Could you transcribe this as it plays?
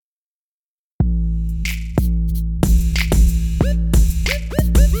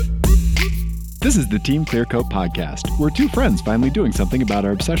This is the Team Clearcoat Podcast. We're two friends finally doing something about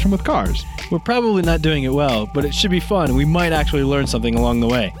our obsession with cars. We're probably not doing it well, but it should be fun and we might actually learn something along the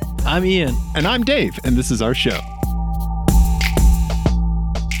way. I'm Ian. And I'm Dave, and this is our show.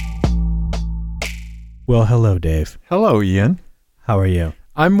 Well, hello, Dave. Hello, Ian. How are you?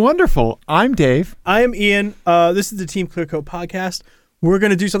 I'm wonderful. I'm Dave. I am Ian. This is the Team Clearcoat Podcast. We're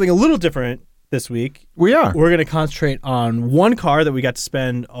going to do something a little different this week. We are. We're going to concentrate on one car that we got to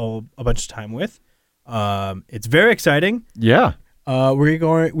spend a bunch of time with. It's very exciting. Yeah. We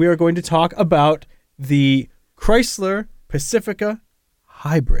are going to talk about the Chrysler Pacifica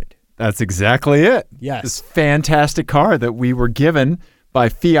Hybrid. That's exactly it. Yes. This fantastic car that we were given by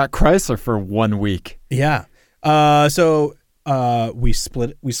Fiat Chrysler for 1 week. Yeah. So we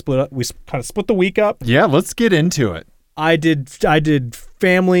kind of split the week up. Yeah, let's get into it. I did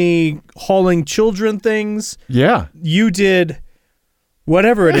family hauling children things. Yeah. You did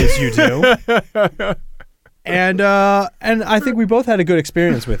whatever it is you do. and I think we both had a good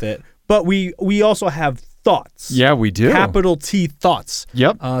experience with it. But we also have thoughts. Yeah, we do. Capital T thoughts.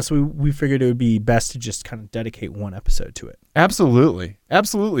 Yep. So we figured it would be best to just kind of dedicate one episode to it. Absolutely.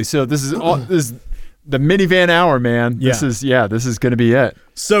 Absolutely. So this is the minivan hour, man. Yeah. This is going to be it.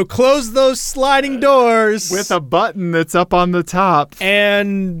 So close those sliding doors. With a button that's up on the top.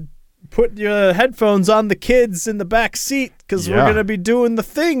 And put your headphones on the kids in the back seat because we're going to be doing the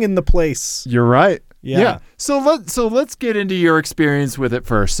thing in the place. You're right. Yeah. So let's get into your experience with it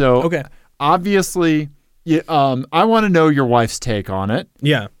first. So okay. Obviously, I want to know your wife's take on it.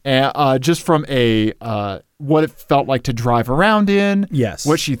 Yeah. Just from what it felt like to drive around in. Yes.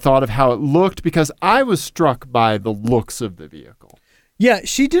 What she thought of how it looked, because I was struck by the looks of the vehicle. Yeah,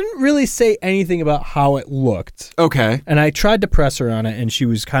 she didn't really say anything about how it looked. Okay. And I tried to press her on it, and she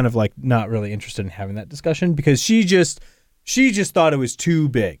was kind of like not really interested in having that discussion because she just thought it was too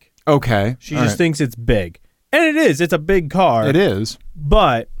big. Okay. She just thinks it's big. And it is. It's a big car. It is.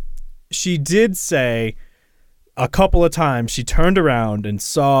 But she did say a couple of times she turned around and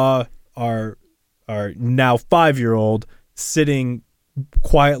saw our now 5-year-old sitting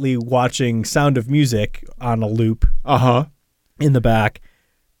quietly watching Sound of Music on a loop. Uh-huh. In the back,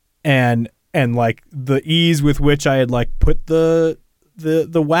 and like the ease with which I had like put the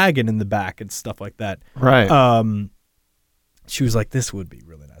wagon in the back and stuff like that. Right. She was like, "This would be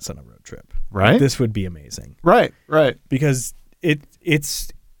really nice on a road trip. Right. This would be amazing. Right. Right. Because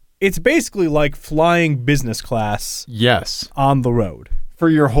it's basically like flying business class. Yes. On the road for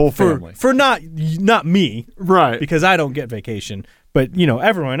your whole family. For not me. Right. Because I don't get vacation, but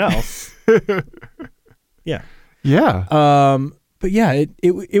everyone else. Yeah. Yeah. But yeah,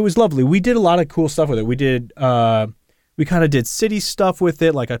 it was lovely. We did a lot of cool stuff with it. We did we kind of did city stuff with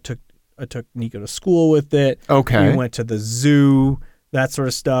it. Like I took Nico to school with it. Okay. We went to the zoo, that sort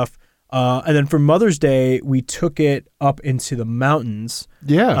of stuff. And then for Mother's Day, we took it up into the mountains.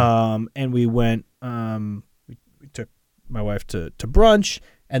 Yeah. And we went we took my wife to brunch,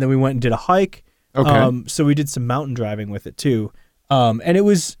 and then we went and did a hike. Okay. So we did some mountain driving with it too. And it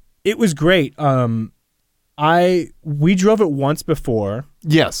was great. We drove it once before.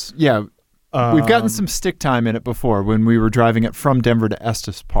 Yes. Yeah. We've gotten some stick time in it before when we were driving it from Denver to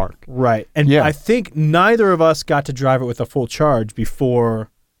Estes Park. Right. And I think neither of us got to drive it with a full charge before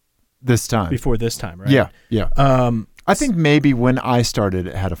this time, right? Yeah. Yeah. I think maybe when I started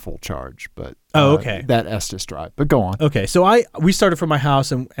it had a full charge, but okay. That Estes drive. But go on. Okay. So we started from my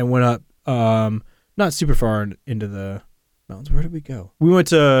house and went up not super far into the mountains. Where did we go? We went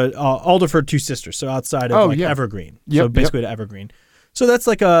to Alderford Two Sisters, so outside of Evergreen. Yep, so basically to Evergreen. So that's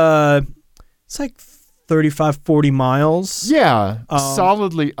like it's like 35, 40 miles. Yeah,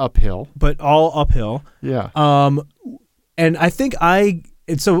 solidly uphill. But all uphill. Yeah. And I think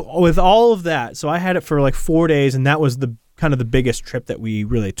so with all of that, so I had it for like 4 days, and that was the kind of the biggest trip that we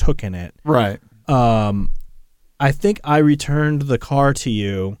really took in it. Right. I think I returned the car to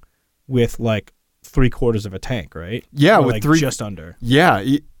you with like 3/4 of a tank, right? Yeah, or with like just under. Yeah,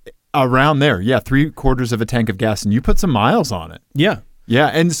 around there. Yeah, 3/4 of a tank of gas, and you put some miles on it. Yeah. Yeah,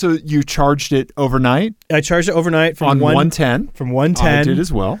 and so you charged it overnight? I charged it overnight from 110. From 110. I did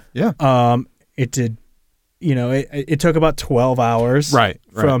as well. Yeah. It did. It took about 12 hours. Right.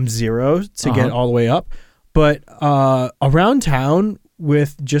 From zero to get all the way up, but around town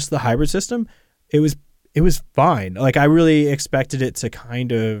with just the hybrid system, it was fine. Like I really expected it to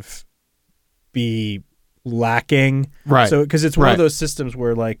kind of be lacking, right? So because it's one of those systems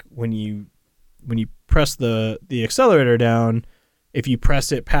where like when you press the accelerator down, if you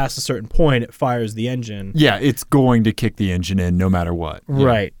press it past a certain point, it fires the engine. Yeah, it's going to kick the engine in no matter what. Yeah.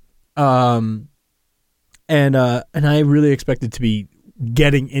 Right. And I really expected to be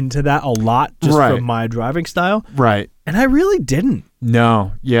getting into that a lot just from my driving style. Right. And I really didn't.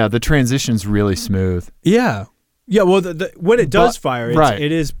 No. Yeah, the transition's really smooth. Yeah. Yeah, well, when it does fire,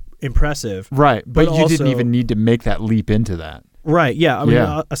 it is impressive. Right, but you didn't even need to make that leap into that. Right, yeah. I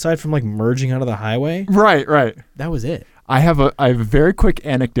mean, aside from like merging out of the highway. Right. That was it. I have a very quick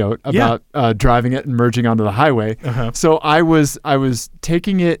anecdote about driving it and merging onto the highway. Uh-huh. So I was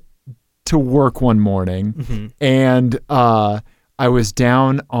taking it to work one morning, and I was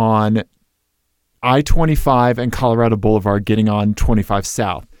down on I-25 and Colorado Boulevard getting on 25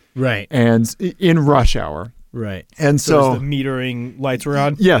 South. Right. And in rush hour. Right. And so the metering lights were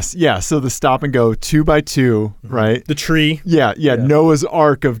on? Yes, yeah. So the stop and go 2x2, right? The tree. Yeah. Noah's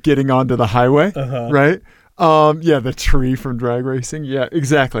Ark of getting onto the highway, right? The tree from drag racing. Yeah,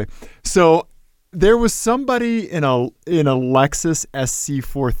 exactly. So there was somebody in a Lexus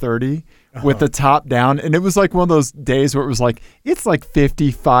SC430 with the top down, and it was like one of those days where it was like, it's like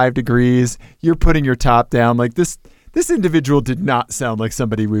 55 degrees. You're putting your top down. Like this individual did not sound like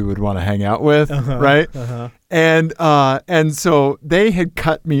somebody we would want to hang out with, right? And so they had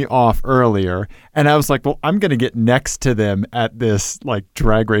cut me off earlier, and I was like, well, I'm going to get next to them at this like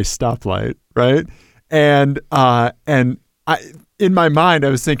drag race stoplight, right? And I, in my mind, I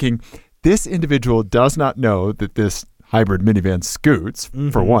was thinking, this individual does not know that this hybrid minivan scoots,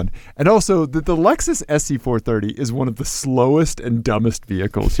 for one, and also that the Lexus SC430 is one of the slowest and dumbest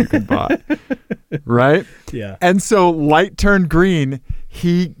vehicles you can buy, right? Yeah. And so light turned green,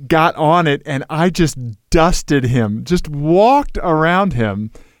 he got on it, and I just dusted him, just walked around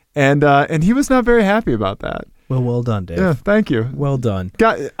him, and he was not very happy about that. Well done, Dave. Yeah, thank you. Well done.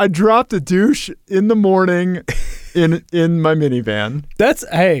 I dropped a douche in the morning in my minivan.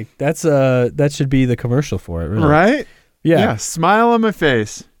 That should be the commercial for it, really. Right? Yeah. Smile on my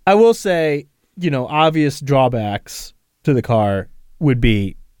face. I will say, obvious drawbacks to the car would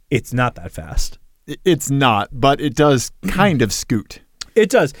be it's not that fast. It's not, but it does kind of scoot.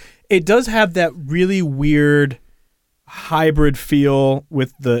 It does. It does have that really weird hybrid feel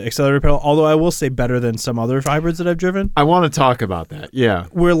with the accelerator pedal, although I will say better than some other hybrids that I've driven. I want to talk about that, yeah.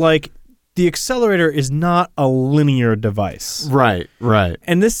 Where like the accelerator is not a linear device. Right.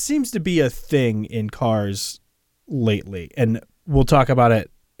 And this seems to be a thing in cars lately, and we'll talk about it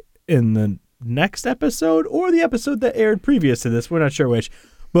in the next episode or the episode that aired previous to this. We're not sure which.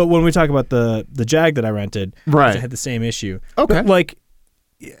 But when we talk about the Jag that I rented, right, I had the same issue. Okay. But like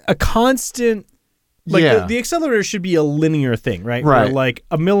a constant, like the accelerator should be a linear thing, right? Right. Where like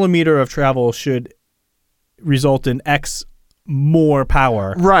a millimeter of travel should result in X more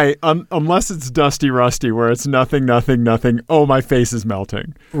power. Right. Unless it's Dusty Rusty where it's nothing. Oh, my face is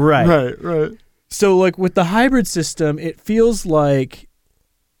melting. Right. Right. So like with the hybrid system, it feels like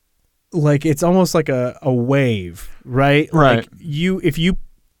it's almost like a wave, right? Right. Like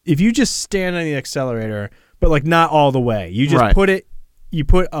if you just stand on the accelerator, but like not all the way, you just put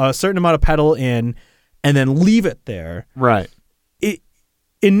a certain amount of pedal in and then leave it there. Right.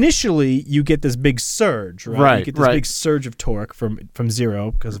 Initially, you get this big surge, right? Right. You get this big surge of torque from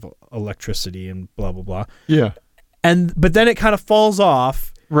zero because of electricity and blah, blah, blah. Yeah. But then it kind of falls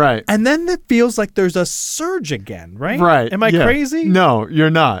off. Right. And then it feels like there's a surge again, right? Right. Am I crazy? No, you're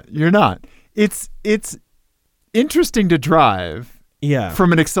not. It's interesting to drive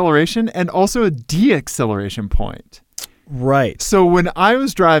from an acceleration and also a deacceleration point. Right. So when I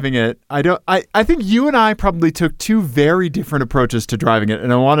was driving it, I think you and I probably took two very different approaches to driving it,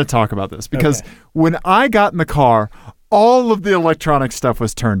 and I want to talk about this because when I got in the car, all of the electronic stuff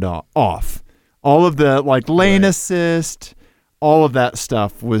was turned off. All of the lane assist, all of that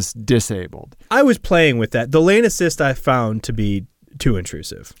stuff was disabled. I was playing with that. The lane assist I found to be too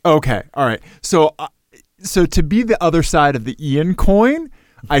intrusive. Okay. All right. So to be the other side of the Ian coin,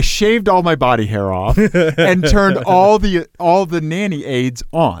 I shaved all my body hair off and turned all the nanny aids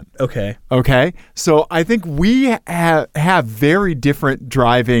on. Okay. So I think we have very different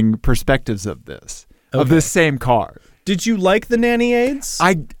driving perspectives of this same car. Did you like the nanny aids?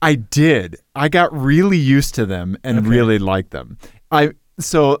 I did. I got really used to them and really liked them.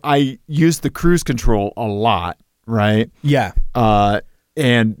 So I used the cruise control a lot, right? Yeah.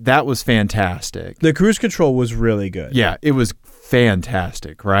 And that was fantastic. The cruise control was really good. Yeah, it was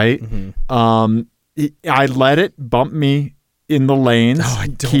fantastic, right? Mm-hmm. I let it bump me in the lanes,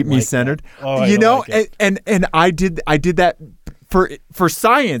 keep me centered. And I did that for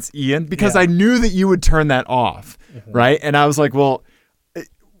science, Ian, because I knew that you would turn that off, right? And I was like, well,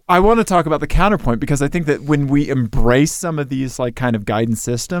 I want to talk about the counterpoint because I think that when we embrace some of these kind of guidance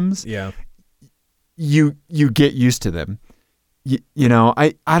systems, you get used to them. you know,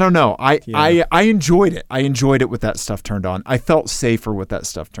 I don't know. I enjoyed it. I enjoyed it with that stuff turned on. I felt safer with that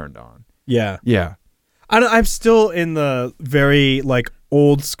stuff turned on. Yeah. Yeah. I'm still in the very like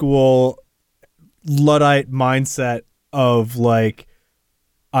old school Luddite mindset of like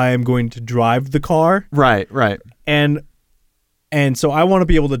I am going to drive the car. Right. And so I want to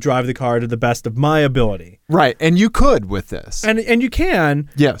be able to drive the car to the best of my ability. Right. And you could with this. And you can.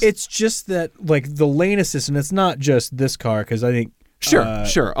 Yes. It's just that like the lane assist, and it's not just this car because I think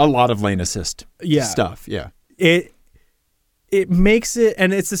Sure. A lot of lane assist stuff. Yeah. It makes it,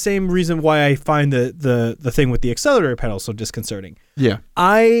 and it's the same reason why I find the thing with the accelerator pedal so disconcerting. Yeah.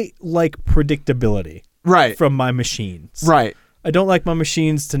 I like predictability. Right. From my machines. Right. I don't like my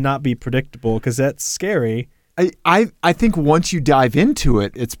machines to not be predictable because that's scary. I think once you dive into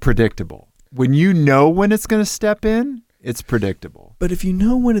it, it's predictable. When you know when it's going to step in, it's predictable. But if you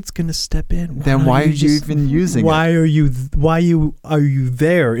know when it's going to step in, then why are you even using it? Why are you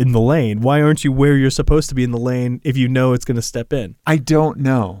there in the lane? Why aren't you where you're supposed to be in the lane if you know it's going to step in? I don't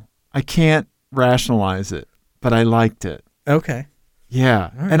know. I can't rationalize it, but I liked it. Okay.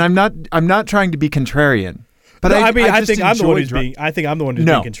 Yeah. Right. And I'm not trying to be contrarian. But no, I think I'm the one who's being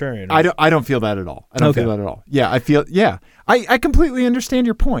contrarian. Right? I don't feel that at all. I don't feel that at all. Yeah, I completely understand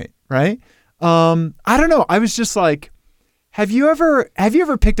your point, right? I don't know. I was just like, have you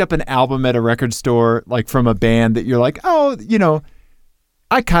ever picked up an album at a record store, like from a band that you're like, oh, you know,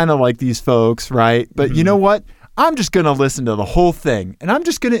 I kind of like these folks, right? But you know what? I'm just going to listen to the whole thing and I'm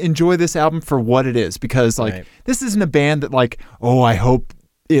just going to enjoy this album for what it is because like this isn't a band that like, oh, I hope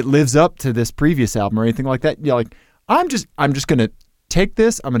it lives up to this previous album or anything like that. You're like, I'm just going to take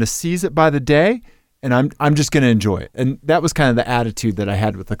this, I'm going to seize it by the day, and I'm just going to enjoy it. And that was kind of the attitude that I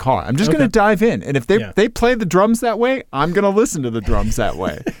had with the car. I'm just going to dive in. And if they play the drums that way, I'm going to listen to the drums that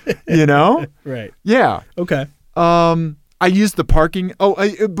way. You know? Right. Yeah. Okay. I used the parking.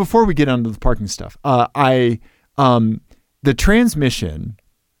 Before we get onto the parking stuff, the transmission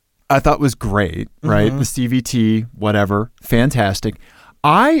I thought was great, right? The CVT, whatever, fantastic.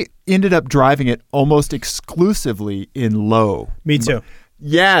 I ended up driving it almost exclusively in low. Me too.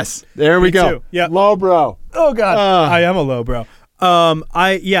 Yes. There we go. Too. Yeah. Low bro. Oh God. I am a low bro.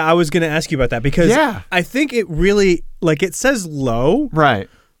 I was going to ask you about that because I think it really, like it says low. Right.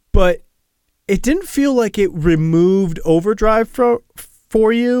 But it didn't feel like it removed overdrive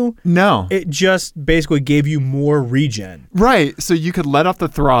for you. No. It just basically gave you more regen. Right. So you could let off the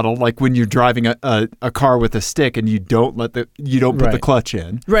throttle like when you're driving a car with a stick and you don't put the clutch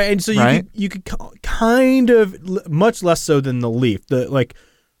in. Right. And so you could kind of, much less so than the Leaf.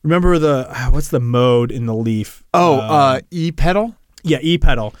 Remember what's the mode in the Leaf? E-pedal? Yeah,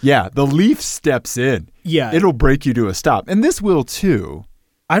 E-pedal. Yeah, the Leaf steps in. Yeah. It'll break you to a stop. And this will too.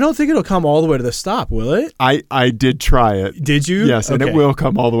 I don't think it'll come all the way to the stop, will it? I did try it. Did you? Yes, and it will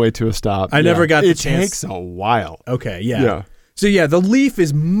come all the way to a stop. I never got the chance. It takes a while. Okay, yeah. So yeah, the Leaf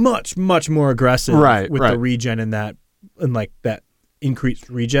is much, much more aggressive with the regen and that increased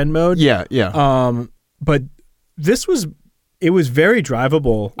regen mode. Yeah. But it was very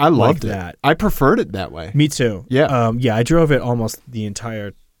drivable. I loved that. I preferred it that way. Me too. Yeah. I drove it almost the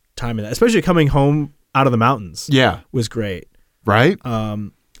entire time in that, especially coming home out of the mountains. Yeah. Was great. Right?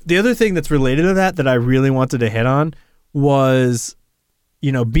 The other thing that's related to that I really wanted to hit on was,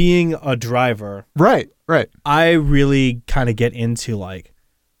 being a driver. Right. I really kind of get into like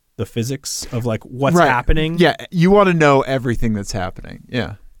the physics of like what's happening. Yeah, you want to know everything that's happening.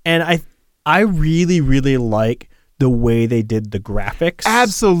 Yeah. And I really, really like the way they did the graphics.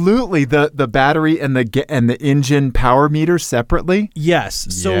 Absolutely. The battery and the engine power meter separately. Yes.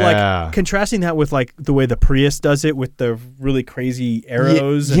 So like contrasting that with like the way the Prius does it with the really crazy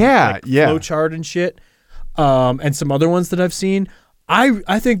arrows and flowchart and shit. And some other ones that I've seen.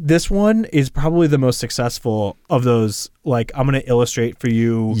 I think this one is probably the most successful of those. Like I'm going to illustrate for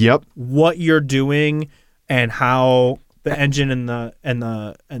you what you're doing and how the engine and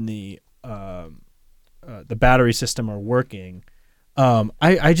the battery system are working.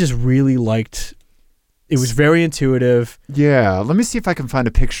 I just really liked. It was very intuitive. Yeah, let me see if I can find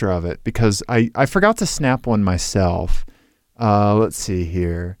a picture of it because I forgot to snap one myself. Let's see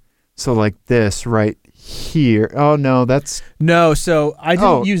here. So like this right here. Oh no, that's no. So I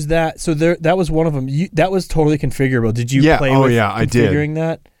didn't use that. So that was one of them. That was totally configurable. Did you play with configuring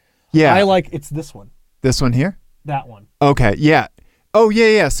that? Yeah, it's this one. This one here. That one. Okay. Yeah. Oh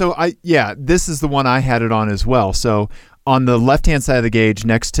yeah. So this is the one I had it on as well. So on the left-hand side of the gauge,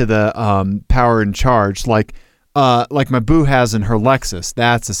 next to the power and charge, like my boo has in her Lexus,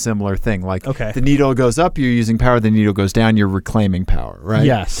 that's a similar thing. Like the needle goes up, you're using power. The needle goes down, you're reclaiming power. Right.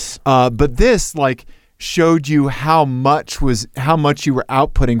 Yes. But this, like, showed you how much you were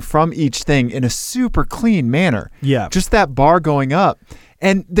outputting from each thing in a super clean manner. Yeah. Just that bar going up.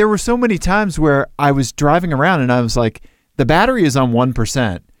 And there were so many times where I was driving around and I was like, the battery is on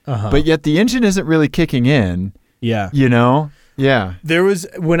 1%, but yet the engine isn't really kicking in. Yeah. You know? Yeah. There was,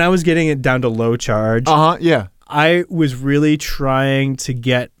 when I was getting it down to low charge, Yeah. I was really trying to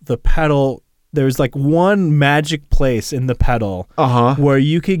get the pedal. There's like one magic place in the pedal where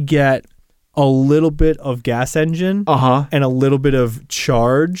you could get a little bit of gas engine and a little bit of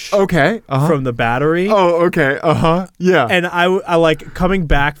charge from the battery. Oh, okay. Yeah. And I like coming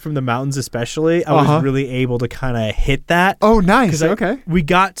back from the mountains, especially, I was really able to kind of hit that. Oh, nice. Okay. We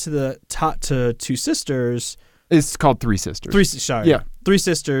got to the top to Two Sisters. It's called Three Sisters. Three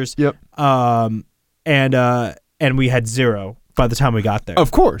Sisters. Yep. And we had 0 by the time we got there.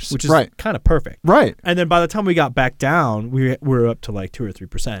 Of course. Which is kind of perfect. Right. And then by the time we got back down, we were up to like 2 or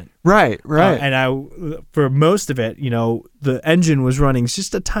 3%. Right. And for most of it, the engine was running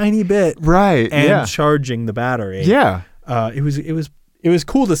just a tiny bit. Right. And charging the battery. Yeah. It was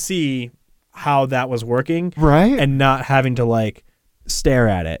cool to see how that was working. Right. And not having to like stare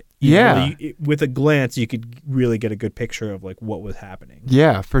at it. With a glance, you could really get a good picture of like what was happening.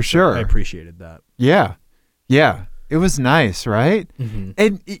 Yeah, for sure. I appreciated that. Yeah. Yeah. It was nice, right? Mm-hmm.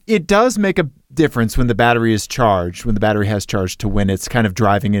 And it does make a difference when the battery is charged, when the battery has charged, to when it's kind of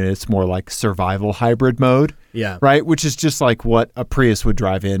driving in its more like survival hybrid mode. Yeah. Right? Which is just like what a Prius would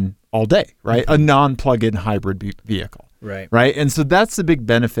drive in all day, right? Mm-hmm. A non-plug-in hybrid vehicle. Right. Right? And so that's the big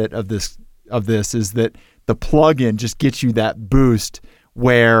benefit of this is that the plug-in just gets you that boost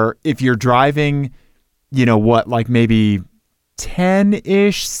where if you're driving, like maybe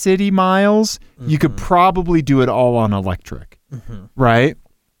 10-ish city miles, you could probably do it all on electric, right?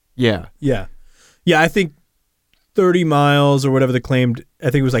 Yeah. Yeah. Yeah, I think 30 miles or whatever they claimed. I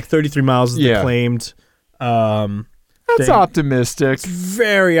think it was like 33 miles they claimed. That's optimistic. It's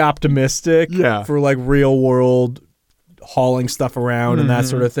very optimistic for like real world hauling stuff around and that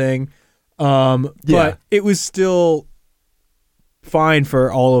sort of thing. But it was still fine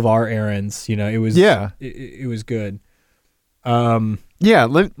for all of our errands. It was it was good. Let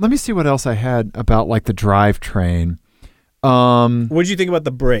me see what else I had about like the drivetrain. What did you think about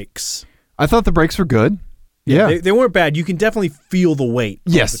the brakes? I thought the brakes were good. Yeah. They weren't bad. You can definitely feel the weight.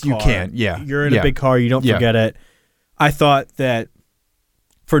 Yes, of the car. You can. Yeah. You're in a big car. You don't forget it. I thought that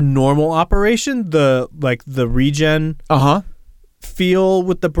for normal operation, the regen feel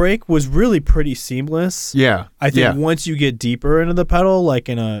with the brake was really pretty seamless. Yeah. I think once you get deeper into the pedal, like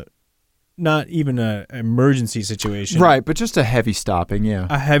in a not even an emergency situation. Right, but just a heavy stopping,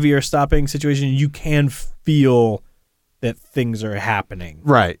 a heavier stopping situation, you can feel that things are happening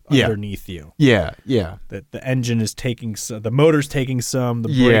underneath you. Yeah, yeah. That the engine is taking some, the motor's taking some, the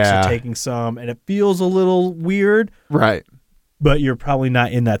brakes are taking some, and it feels a little weird. Right. But you're probably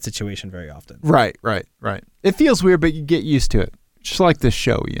not in that situation very often. Right. It feels weird, but you get used to it. Just like this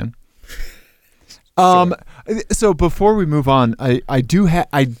show, Ian. So before we move on, I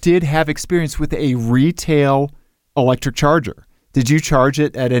did have experience with a retail electric charger. Did you charge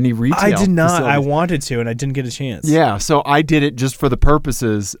it at any retail? I did not. facility? I wanted to, and I didn't get a chance. Yeah, so I did it just for the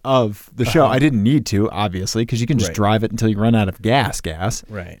purposes of the show. I didn't need to, obviously, because you can just drive it until you run out of gas.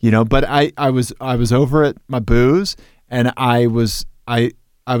 Right. But I was over at my booze, and I was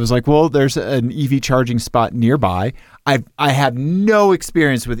like, well, there's an EV charging spot nearby. I have no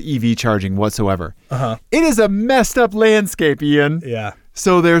experience with EV charging whatsoever. It is a messed up landscape, Ian. Yeah.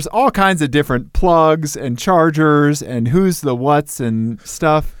 So there's all kinds of different plugs and chargers and who's the what's and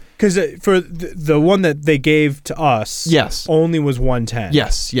stuff. Because for the one that they gave to us, only was 110.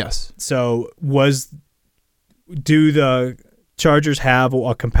 Yes. So do the chargers have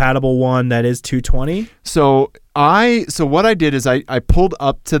a compatible one that is 220? So what I did is I pulled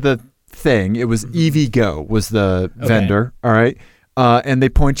up to the thing. It was EVgo was the vendor. All right. And they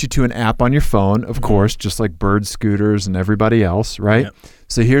point you to an app on your phone, of course, just like Bird Scooters and everybody else, right? Yep.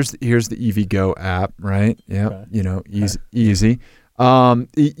 So here's the EVgo app, right? Yeah, okay. Easy.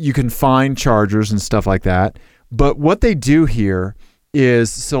 You can find chargers and stuff like that. But what they do here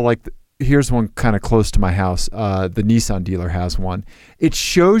is, here's one kind of close to my house. The Nissan dealer has one. It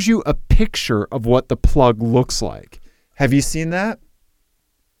shows you a picture of what the plug looks like. Have you seen that?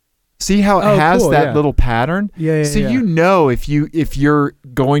 See how it has that little pattern? Yeah. So if you're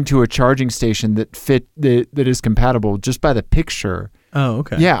going to a charging station that is compatible just by the picture. Oh,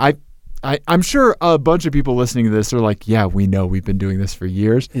 okay. Yeah, I'm sure a bunch of people listening to this are like, yeah, we know, we've been doing this for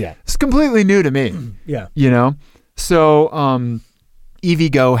years. Yeah. It's completely new to me. Yeah. So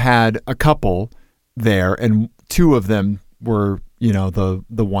EVgo had a couple there, and two of them were the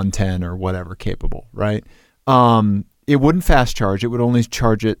 110 or whatever capable, right? It wouldn't fast charge. It would only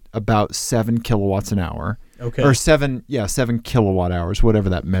charge it about 7 kilowatts an hour. Okay. Or 7 kilowatt hours, whatever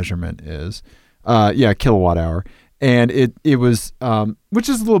that measurement is. Kilowatt hour. And it was, which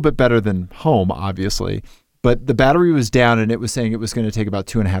is a little bit better than home, obviously. But the battery was down, and it was saying it was going to take about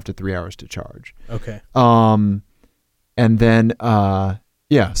 2.5 to 3 hours to charge. Okay. And then,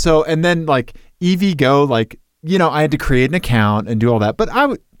 So, and then like EVgo, like, I had to create an account and do all that. But I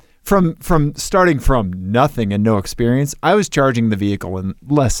would, from starting from nothing and no experience, I was charging the vehicle in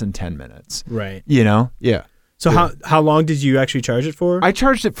less than 10 minutes. Right. Yeah. So how long did you actually charge it for? I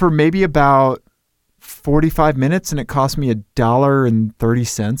charged it for maybe about 45 minutes, and it cost me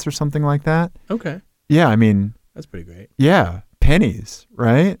 $1.30 or something like that. Okay. Yeah, I mean, that's pretty great. Yeah, pennies,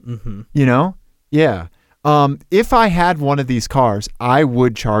 right? Mm-hmm. Yeah. If I had one of these cars, I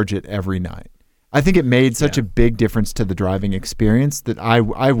would charge it every night. I think it made such a big difference to the driving experience that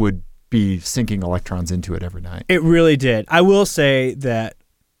I would be sinking electrons into it every night. It really did. I will say that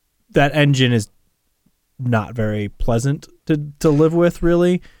engine is not very pleasant to live with,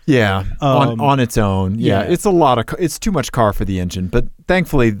 really. Yeah, on its own. Yeah, it's it's too much car for the engine, but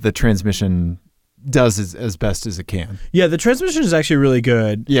thankfully the transmission does as best as it can. Yeah, the transmission is actually really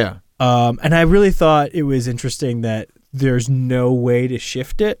good. Yeah. And I really thought it was interesting that there's no way to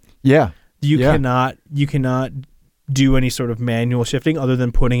shift it. Yeah. You cannot do any sort of manual shifting other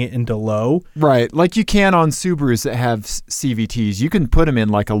than putting it into low. Right. Like you can on Subarus that have CVTs. You can put them in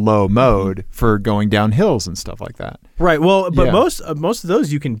like a low mode for going down hills and stuff like that. Right. Well, but most of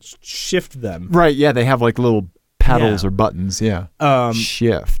those you can shift them. Right. Yeah. They have like little paddles or buttons. Yeah.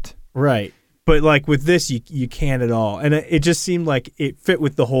 Shift. Right. But like with this, you can't at all. And it just seemed like it fit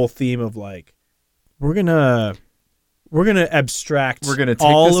with the whole theme of like, we're gonna abstract. We're gonna take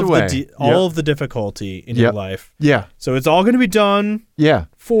this away. All of the difficulty in your life. Yeah. So it's all gonna be done. Yeah.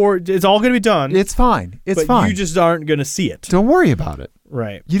 It's all gonna be done. It's fine. It's fine. You just aren't gonna see it. Don't worry about it.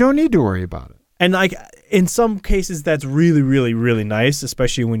 Right. You don't need to worry about it. And like in some cases, that's really, really, really nice,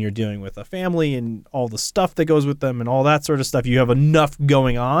 especially when you're dealing with a family and all the stuff that goes with them and all that sort of stuff. You have enough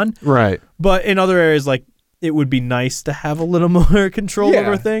going on. Right. But in other areas, like it would be nice to have a little more control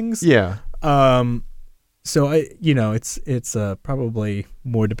over things. Yeah. So it's probably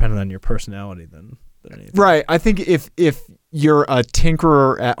more dependent on your personality than anything. Right. I think if you're a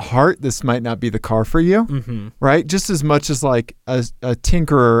tinkerer at heart, this might not be the car for you. Mm-hmm. Right. Just as much as like a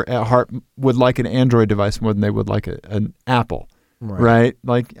tinkerer at heart would like an Android device more than they would like an Apple. Right.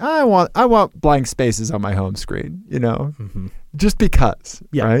 Like I want blank spaces on my home screen. Mm-hmm. Just because.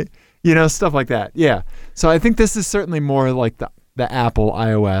 Yeah. Right. Stuff like that. Yeah. So I think this is certainly more like the Apple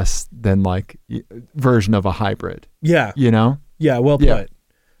iOS than like version of a hybrid. Yeah. Yeah. Well put.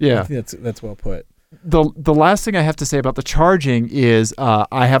 Yeah. I think that's well put. The last thing I have to say about the charging is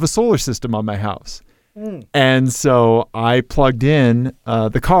I have a solar system on my house. And so I plugged in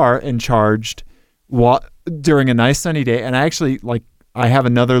the car and charged during a nice sunny day. And I actually I have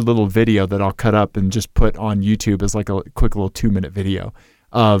another little video that I'll cut up and just put on YouTube as like a quick little 2-minute video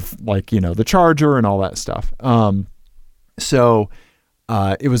of the charger and all that stuff. So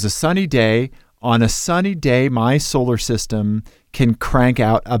it was a sunny day. On a sunny day, my solar system can crank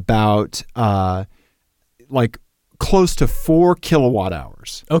out about close to 4 kilowatt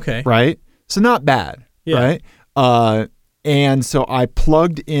hours. Okay. Right? So not bad. Yeah. Right? And so I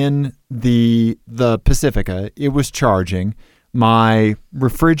plugged in the Pacifica. It was charging. My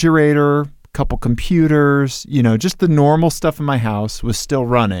refrigerator, couple computers, just the normal stuff in my house was still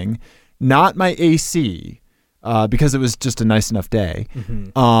running. Not my AC. Because it was just a nice enough day.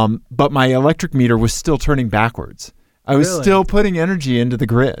 Mm-hmm. But my electric meter was still turning backwards. I was still putting energy into the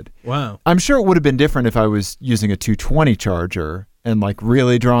grid. Wow. I'm sure it would have been different if I was using a 220 charger and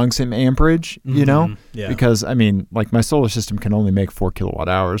really drawing some amperage, Yeah. Because my solar system can only make 4 kilowatt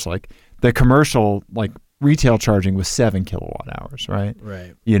hours. Like the commercial, retail charging was 7 kilowatt hours, right?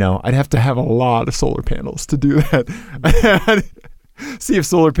 Right. I'd have to have a lot of solar panels to do that. See if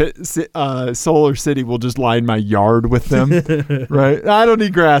Solar City will just line my yard with them, right? I don't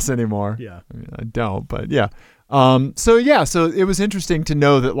need grass anymore. Yeah, I don't, but yeah. So it was interesting to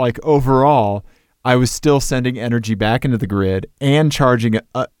know that overall, I was still sending energy back into the grid and charging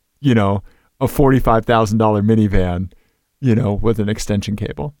a $45,000 minivan, with an extension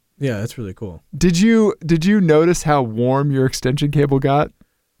cable. Yeah, that's really cool. Did you notice how warm your extension cable got?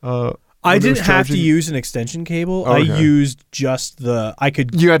 I didn't have to use an extension cable. Okay. I used just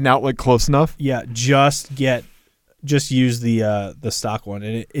You had an outlet close enough? Yeah, just use the stock one,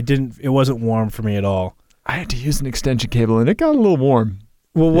 and it wasn't warm for me at all. I had to use an extension cable, and it got a little warm.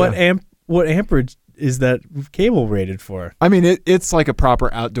 Well, what amperage is that cable rated for? I mean, it's like a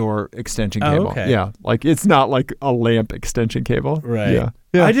proper outdoor extension cable. Okay. Yeah, like it's not like a lamp extension cable. Right.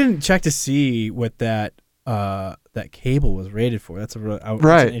 Yeah. I didn't check to see what that cable was rated for. That's that's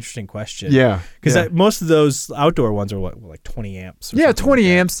Right. an interesting question. Yeah. Because most of those outdoor ones are like 20 amps. Or Yeah, something 20 like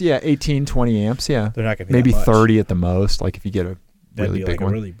that. amps. Yeah, 18, 20 amps. Yeah. They're not going to be Maybe that much. 30 at the most, like if you get a That'd really be big like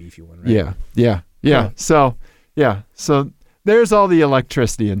one. a really beefy one, right? Yeah. Cool. So there's all the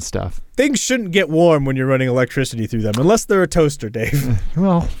electricity and stuff. Things shouldn't get warm when you're running electricity through them, unless they're a toaster, Dave.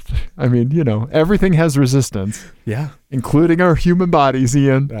 Well, I mean, everything has resistance, Yeah. including our human bodies,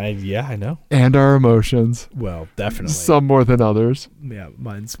 Ian, Yeah, I know. and our emotions. Well, definitely. Some more than others. Yeah,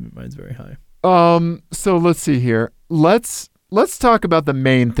 mine's very high. So let's see here. Let's talk about the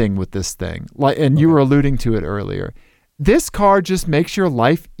main thing with this thing. And you were alluding to it earlier. This car just makes your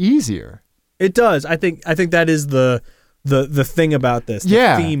life easier. It does. I think that is the thing about this.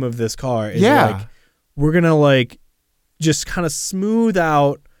 The theme of this car is like we're gonna like just kind of smooth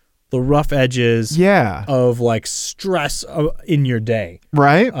out the rough edges of like stress in your day.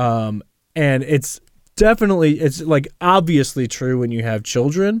 Right. And it's like obviously true when you have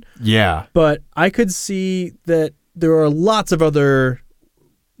children. Yeah. But I could see that there are lots of other,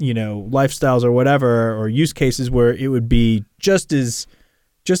 lifestyles or whatever, or use cases where it would be just as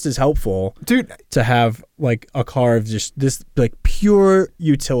helpful, dude, to have like a car of just this like pure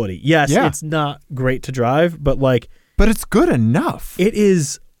utility. Yes, it's not great to drive, but it's good enough. It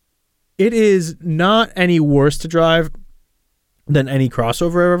is not any worse to drive than any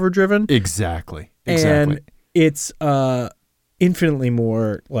crossover I've ever driven. Exactly. And it's infinitely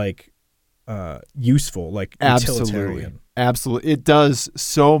more like useful, like utilitarian. Absolutely. It does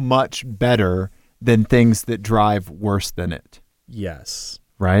so much better than things that drive worse than it. Yes.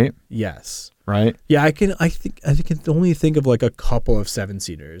 Right? Yes. Right? Yeah, I can only think of like a couple of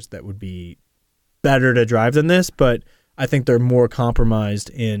 7-seaters that would be better to drive than this, but I think they're more compromised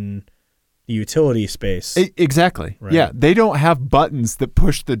in the utility space. Exactly. Right. Yeah, they don't have buttons that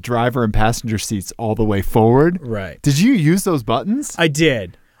push the driver and passenger seats all the way forward. Right. Did you use those buttons? I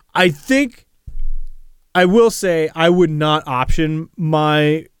did. I think I will say I would not option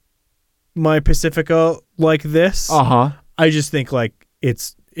my Pacifica like this. Uh-huh. I just think like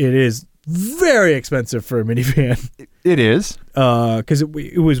it is very expensive for a minivan. It is. Because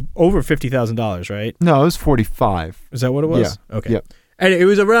it was over $50,000, right? No, it was 45. Is that what it was? Yeah. Okay. Yep. And it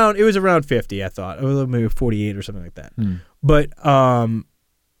was around 50, I thought. It was maybe 48 or something like that. But and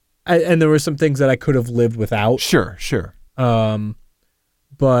there were some things that I could have lived without. Sure.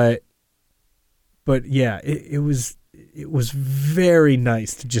 But yeah, it was very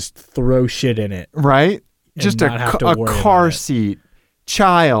nice to just throw shit in it. Right? And Just not have to a worry car about it. seat,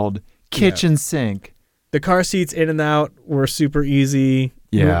 child, kitchen sink. The car seats in and out were super easy.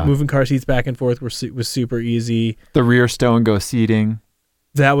 Yeah. Moving car seats back and forth was super easy. The rear stow and go seating.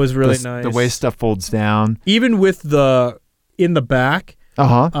 That was really nice. The way stuff folds down. Even with in the back,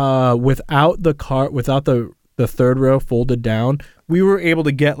 without the third row folded down, we were able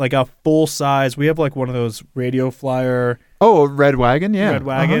to get like a full size. We have like one of those Radio Flyer. Oh, red wagon, yeah. Red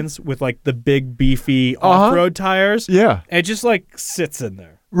wagons with like the big beefy off-road tires. Yeah. And it just like sits in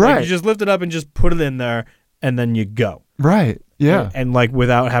there. Right. Like, you just lift it up and just put it in there and then you go. Right. Yeah. And like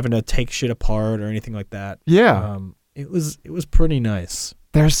without having to take shit apart or anything like that. Yeah. It was pretty nice.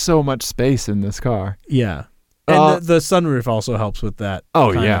 There's so much space in this car. Yeah. And the sunroof also helps with that.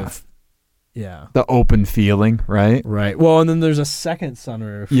 Oh, kind yeah. of- yeah. The open feeling, right? Right. Well, and then there's a second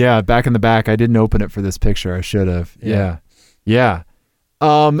sunroof. Yeah, back in the back. I didn't open it for this picture. I should have. Yeah.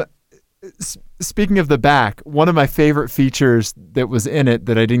 Speaking of the back, one of my favorite features that was in it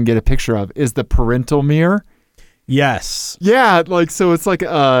that I didn't get a picture of is the parental mirror. Yes. Yeah, so it's like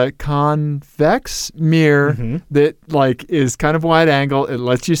a convex mirror that is kind of wide angle. It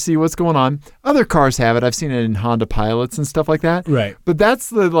lets you see what's going on. Other cars have it. I've seen it in Honda Pilots and stuff like that. Right. But that's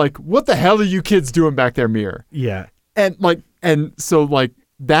the what the hell are you kids doing back there mirror? Yeah. And so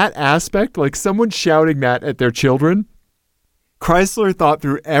that aspect, someone shouting that at their children, Chrysler thought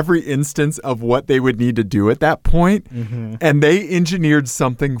through every instance of what they would need to do at that point, and they engineered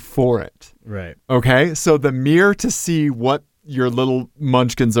something for it. Right. Okay? So the mirror to see what your little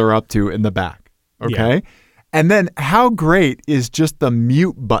munchkins are up to in the back. Okay? Yeah. And then how great is just the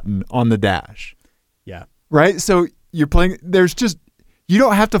mute button on the dash? Yeah. Right? So you're playing, you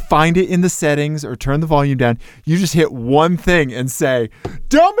don't have to find it in the settings or turn the volume down. You just hit one thing and say,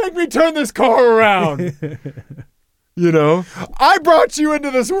 "Don't make me turn this car around." I brought you into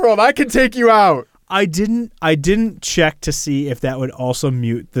this world. I can take you out. I didn't check to see if that would also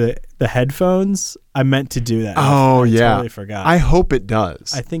mute the headphones. I meant to do that. Oh, I yeah. totally forgot. I hope it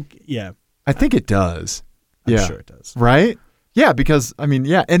does. I think, yeah. I think it does. I'm Yeah. sure it does. Right? Yeah, because I mean,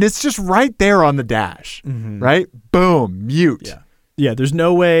 yeah, and it's just right there on the dash. Right? Boom, mute. Yeah. Yeah, there's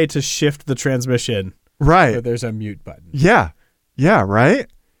no way to shift the transmission, Right. but there's a mute button. Yeah. Yeah, right?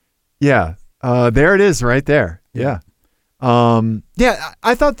 Yeah. There it is right there. Yeah. Yeah,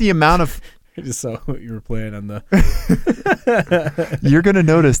 I thought the amount of I just saw what you were playing on the you're going to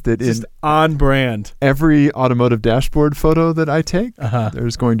notice that just in on brand. every automotive dashboard photo that I take, Uh-huh.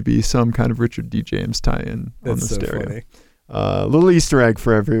 there's going to be some kind of Richard D. James tie-in on That's the so stereo. funny. A little Easter egg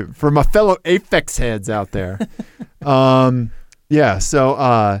for my fellow Aphex heads out there. Yeah.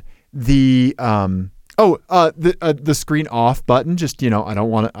 So the screen off button. Just I don't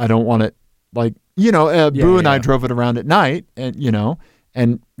want it like Boo and I drove it around at night,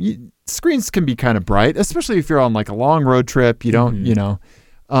 and screens can be kind of bright, especially if you're on like a long road trip. You don't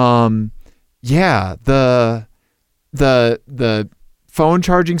Yeah. The phone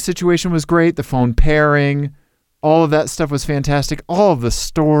charging situation was great. The phone pairing. All of that stuff was fantastic. All of the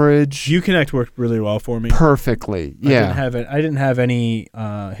storage. Uconnect worked really well for me. Perfectly. Yeah. I didn't have any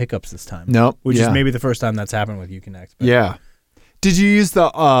hiccups this time. Nope. Which is maybe the first time that's happened with Uconnect. But Yeah. Did you use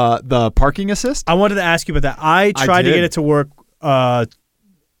the parking assist? I wanted to ask you about that. I tried to did. get it to work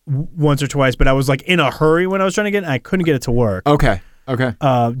once or twice, but I was like in a hurry when I was trying to get it, and I couldn't get it to work. Okay.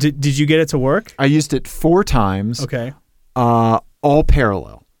 Did you get it to work? I used it 4 times. Okay. All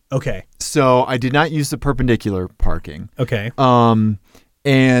parallel. Okay. So I did not use the perpendicular parking. Okay.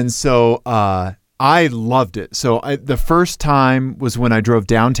 And so I loved it. So the first time was when I drove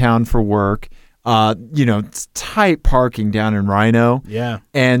downtown for work. It's tight parking down in Rhino. Yeah.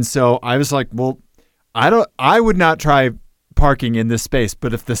 And so I was like, well, I would not try parking in this space,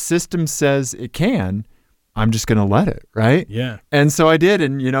 but if the system says it can, I'm just going to let it, right? Yeah. And so I did.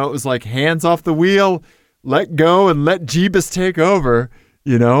 And, it was like hands off the wheel, let go and let Jeebus take over,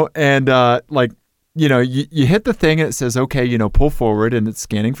 and you hit the thing and it says, okay, pull forward, and it's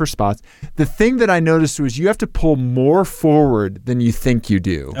scanning for spots. The thing that I noticed was you have to pull more forward than you think you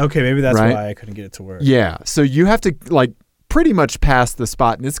do. Okay, maybe that's right? why I couldn't get it to work. Yeah. So you have to pretty much pass the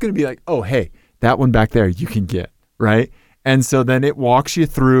spot, and it's going to be like, oh, hey, that one back there you can get, right? And so then it walks you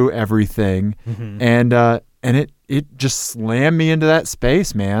through everything, and it just slammed me into that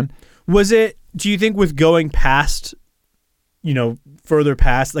space, man. Do you think with going past, further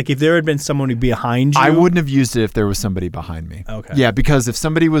past, like if there had been someone behind you? I wouldn't have used it if there was somebody behind me. Okay. Yeah, because if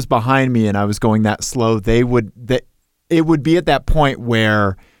somebody was behind me and I was going that slow, it would be at that point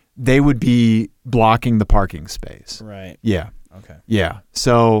where they would be blocking the parking space. Right. Yeah. Okay. Yeah.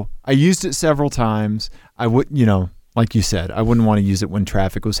 So I used it several times. I would, like you said, I wouldn't want to use it when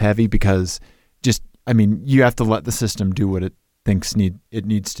traffic was heavy because you have to let the system do what it thinks it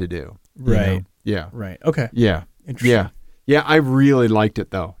needs to do. Right. Yeah. Right. Okay. Yeah. Interesting. Yeah. Yeah. I really liked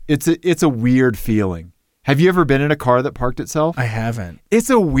it though. It's a weird feeling. Have you ever been in a car that parked itself? I haven't. It's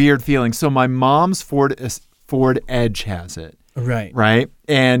a weird feeling. So my mom's Ford Edge has it. Right. Right.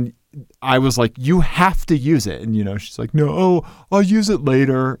 And I was like, you have to use it. And, she's like, no, I'll use it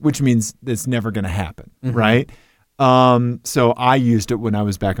later, which means it's never going to happen. Right. So I used it when I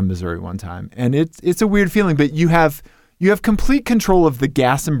was back in Missouri one time, and it's a weird feeling, but you have complete control of the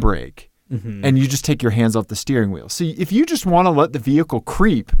gas and brake. And you just take your hands off the steering wheel. So if you just want to let the vehicle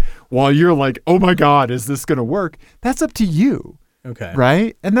creep while you're like, oh my God, is this going to work? That's up to you. Okay.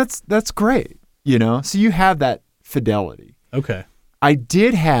 Right. And that's great. So you have that fidelity. Okay. I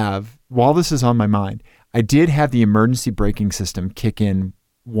did have, while this is on my mind, I did have the emergency braking system kick in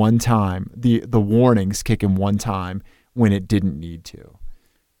one time, the warnings kick in one time when it didn't need to.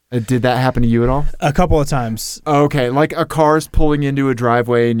 Did that happen to you at all? A couple of times. Okay, like a car's pulling into a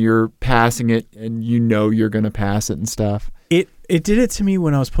driveway and you're passing it and you're going to pass it and stuff. It did it to me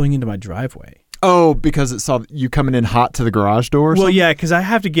when I was pulling into my driveway. Oh, because it saw you coming in hot to the garage door or something? Well, yeah, because I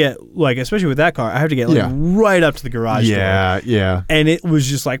have to get, especially with that car, I have to get right up to the garage door. Yeah. And it was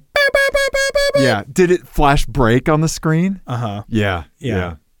just like, bah, bah, bah, bah, bah, bah. Yeah. Did it flash brake on the screen? Uh-huh. Yeah.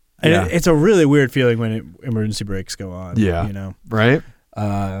 And it's a really weird feeling when emergency brakes go on. Yeah. Right?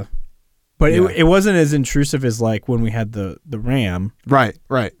 But it wasn't as intrusive as like when we had the Ram. Right.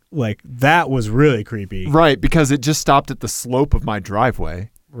 Like that was really creepy. Right, because it just stopped at the slope of my driveway.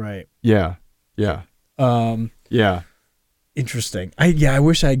 Right. Yeah. Interesting. I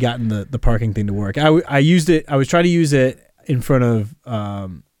wish I had gotten the parking thing to work. I used it. I was trying to use it in front of our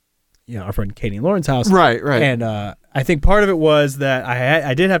friend Katie and Lauren's house. Right. And I think part of it was that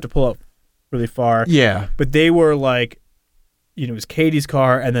I did have to pull up really far. Yeah. But they were like, it was Katie's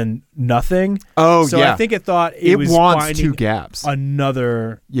car and then nothing. Oh, so yeah. I think it thought it was wants finding 2 gaps.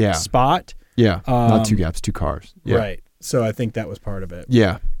 Another spot. Yeah. Not 2 gaps, 2 cars. Yeah. Right. So I think that was part of it.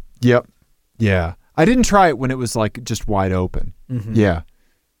 Yeah. Yep. Yeah. I didn't try it when it was like just wide open. Mm-hmm. Yeah.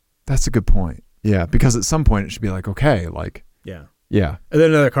 That's a good point. Yeah. Because at some point it should be like, okay, like, Yeah. yeah. And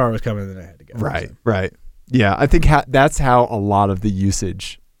then another car was coming, and then I had to go. Right. So. Right. Yeah. I think that's how a lot of the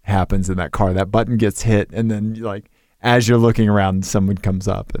usage happens in that car. That button gets hit, and then like as you're looking around, someone comes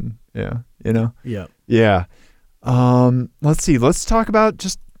up, and Yeah. Yeah. Let's see. Let's talk about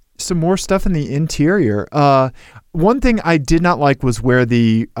just some more stuff in the interior. One thing I did not like was where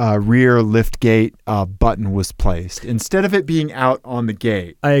the rear lift gate button was placed. Instead of it being out on the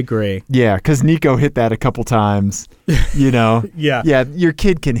gate. I agree. Yeah, because Nico hit that a couple times, Yeah. Yeah, your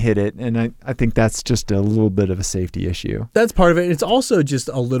kid can hit it, and I think that's just a little bit of a safety issue. That's part of it. It's also just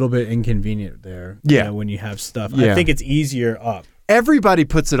a little bit inconvenient there. Yeah. When you have stuff. Yeah. I think it's easier up. Everybody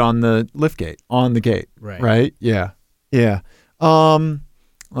puts it on the lift gate, on the gate. Right. Right? Yeah. Yeah.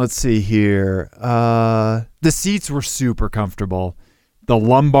 Let's see here. The seats were super comfortable.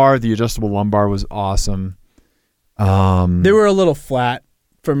 The adjustable lumbar was awesome. They were a little flat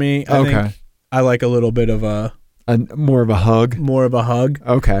for me. I think I like a little bit of more of a hug.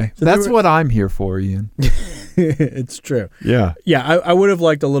 Okay. So that's what I'm here for, Ian. It's true. Yeah. Yeah, I would have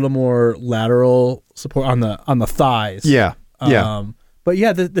liked a little more lateral support on the thighs. Yeah. Yeah. But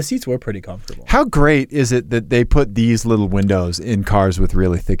yeah, the seats were pretty comfortable. How great is it that they put these little windows in cars with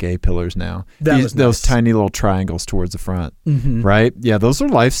really thick A-pillars now? Those nice. Tiny little triangles towards the front, mm-hmm. right? Yeah, those are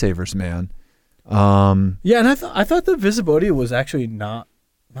lifesavers, man. Yeah, and I thought the visibility was actually not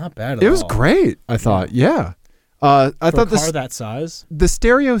bad at all. It was great, I thought. Yeah. I thought for a car that size. The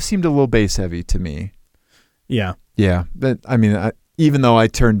stereo seemed a little bass heavy to me. Yeah. Yeah. Even though I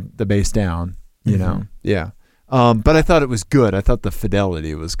turned the bass down, you mm-hmm. know. Yeah. But I thought it was good. I thought the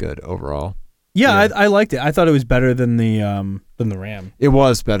fidelity was good overall. Yeah, I liked it. I thought it was better than the Ram. It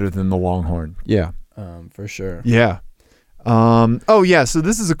was better than the Longhorn. Yeah. For sure. Yeah. So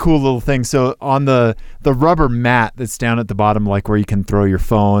this is a cool little thing. So on the rubber mat that's down at the bottom, like where you can throw your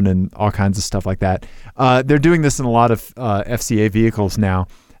phone and all kinds of stuff like that, they're doing this in a lot of FCA vehicles now.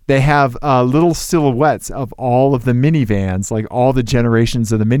 They have little silhouettes of all of the minivans, like all the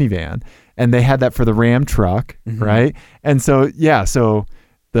generations of the minivan. And they had that for the Ram truck, mm-hmm. right? And so,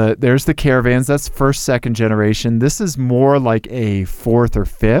 there's the Caravans. That's first, second generation. This is more like a fourth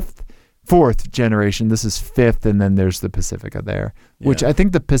generation. This is fifth, and then there's the Pacifica there, which I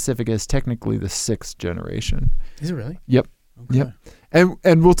think the Pacifica is technically the sixth generation. Is it really? Yep. Okay. Yep.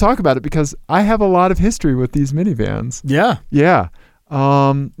 And we'll talk about it because I have a lot of history with these minivans. Yeah. Yeah.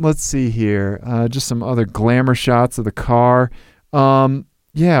 Let's see here. Just some other glamour shots of the car.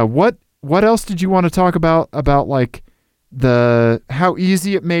 What else did you want to talk about like how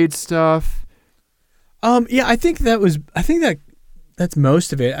easy it made stuff? I think that's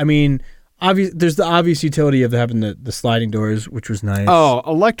most of it. I mean, there's the obvious utility of having the sliding doors, which was nice. Oh,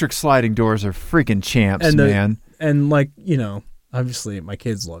 electric sliding doors are freaking champs, man. And obviously my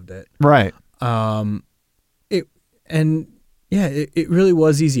kids loved it. Right. It really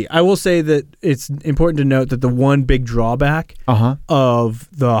was easy. I will say that it's important to note that the one big drawback of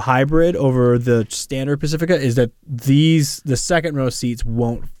the hybrid over the standard Pacifica is that the second row seats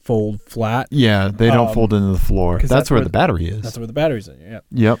won't fold flat. Yeah, they don't fold into the floor. That's where the battery is. That's where the battery's in. Yeah.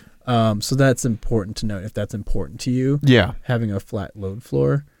 Yep. So that's important to note if that's important to you. Yeah. Having a flat load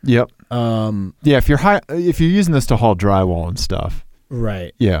floor. Yep. If you're using this to haul drywall and stuff.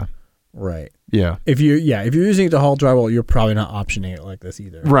 Right. Yeah. Right. Yeah. If you're using it to haul drywall, you're probably not optioning it like this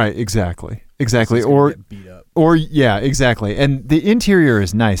either. Right. Exactly. Get beat up. Exactly. And the interior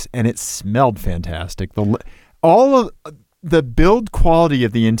is nice, and it smelled fantastic. All of the build quality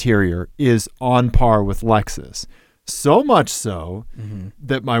of the interior is on par with Lexus. So much so mm-hmm.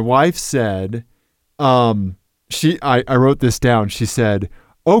 that my wife said, I wrote this down. She said,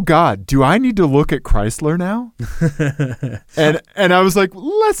 "Oh God, do I need to look at Chrysler now?" and I was like,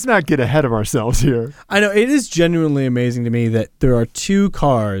 let's not get ahead of ourselves here. I know it is genuinely amazing to me that there are two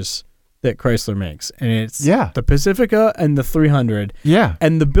cars that Chrysler makes, and it's the Pacifica and the 300. Yeah.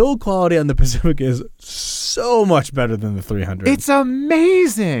 And the build quality on the Pacifica is so much better than the 300. It's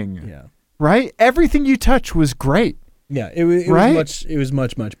amazing. Yeah. Right? Everything you touch was great. Yeah, it was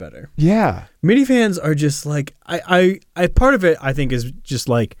much better. Yeah. Minivans are just like I part of it I think is just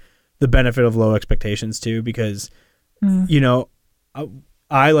like the benefit of low expectations too, because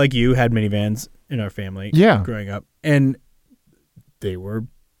I like you had minivans in our family growing up, and they were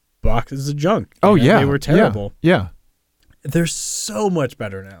boxes of junk. They were terrible. Yeah. They're so much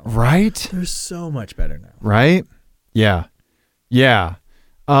better now. Right? They're so much better now. Right? Yeah. Yeah.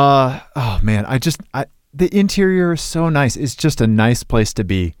 Oh man, the interior is so nice. It's just a nice place to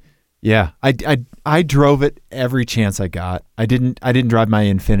be. Yeah. I drove it every chance I got. I didn't drive my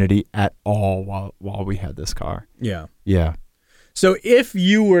Infiniti at all while we had this car. Yeah. Yeah. So if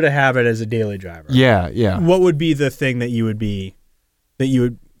you were to have it as a daily driver, yeah. what would be the thing that you'd get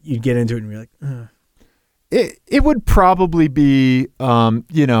into it and be like, ugh. It would probably be,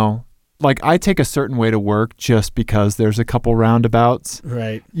 like I take a certain way to work just because there's a couple roundabouts,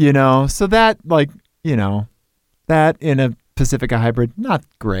 Right. So that that in a Pacifica hybrid, not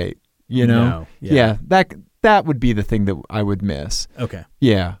great, No, Yeah, that would be the thing that I would miss. Okay.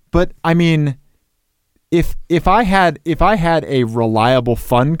 Yeah. But I mean, if I had a reliable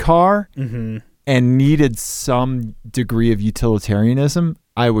fun car Mm-hmm. and needed some degree of utilitarianism,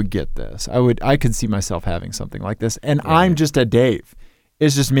 I would get this. I could see myself having something like this. And Right. I'm just a Dave.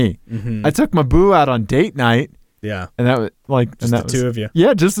 It's just me. Mm-hmm. I took my boo out on date night, Yeah. and that was like Just the two of you.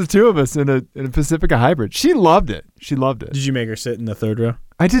 Yeah, just the two of us in a Pacifica hybrid. She loved it. Did you make her sit in the third row?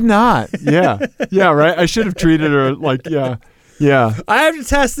 I did not. Yeah. Yeah, right. I should have treated her like, yeah. Yeah. I have to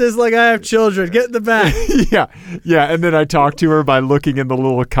test this like I have children. Get in the back. Yeah. Yeah. And then I talked to her by looking in the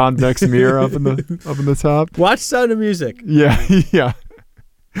little convex mirror up in the top. Watch Sound of Music. Yeah. Yeah.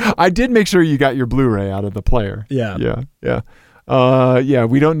 I did make sure you got your Blu-ray out of the player. Yeah. Yeah. Yeah. Yeah,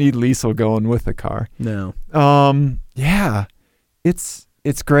 we don't need Liesl going with the car. No. Yeah. It's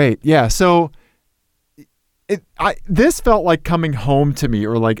great. Yeah. So this felt like coming home to me,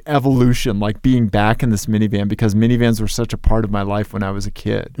 or like evolution, like being back in this minivan, because minivans were such a part of my life when I was a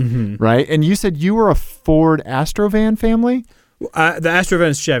kid. Mm-hmm. Right? And you said you were a Ford Astrovan family? The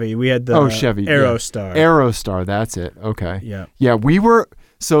Astrovan's Chevy. We had the Chevy. Aerostar. Yeah. Aerostar, that's it. Okay. Yeah. Yeah, we were.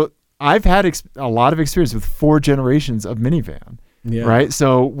 So I've had a lot of experience with 4 generations of minivan. Yeah. Right?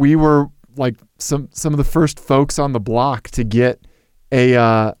 So we were like some of the first folks on the block to get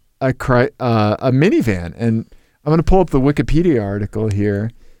a minivan. And I'm going to pull up the Wikipedia article here,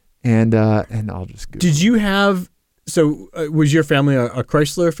 and I'll just go. Did you have? So was your family a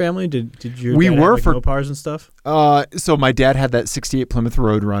Chrysler family? Did you? We were have, for Mopars and stuff. So my dad had that '68 Plymouth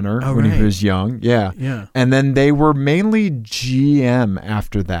Roadrunner when he was young. Yeah. Yeah. And then they were mainly GM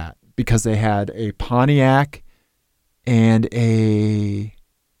after that, because they had a Pontiac and a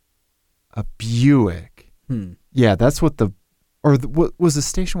Buick. Yeah, that's what what was the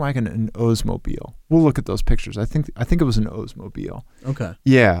station wagon, an Oldsmobile? We'll look at those pictures. I think it was an Oldsmobile. Okay.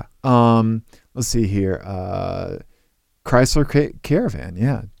 Yeah. Let's see here. Chrysler Caravan.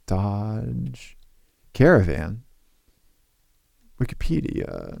 Yeah. Dodge Caravan.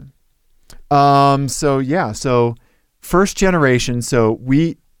 Wikipedia. So first generation. So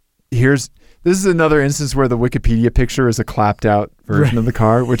this is another instance where the Wikipedia picture is a clapped out version of the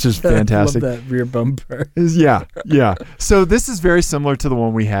car, which is fantastic. I love that rear bumper. Yeah. So this is very similar to the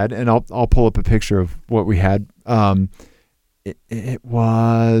one we had, and I'll pull up a picture of what we had. It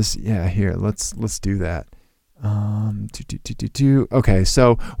was here. Let's do that. Okay.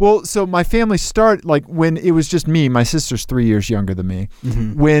 So my family started like when it was just me. My sister's 3 years younger than me.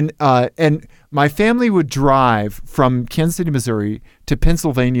 Mm-hmm. And my family would drive from Kansas City, Missouri to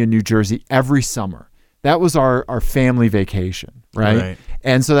Pennsylvania, New Jersey every summer. That was our family vacation, right?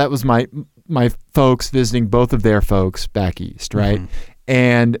 And so that was my folks visiting both of their folks back east, right? Mm-hmm.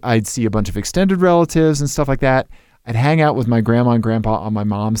 And I'd see a bunch of extended relatives and stuff like that. I'd hang out with my grandma and grandpa on my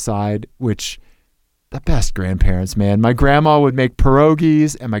mom's side, which the best grandparents, man. My grandma would make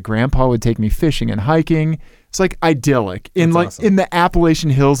pierogies and my grandpa would take me fishing and hiking. It's like idyllic in awesome. In the Appalachian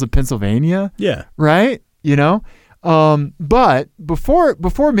Hills of Pennsylvania. Yeah. Right? But before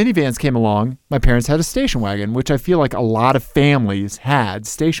minivans came along, my parents had a station wagon, which I feel like a lot of families had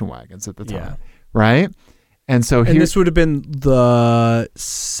station wagons at the time. Yeah. Right? And so this would have been the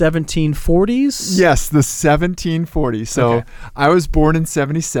 1740s? Yes, the 1740s. So okay. I was born in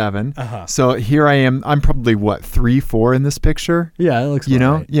 77. Uh-huh. So here I am. I'm probably 3-4 in this picture. Yeah, it looks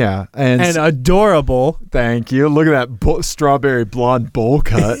right. Yeah. And adorable. Thank you. Look at that strawberry blonde bowl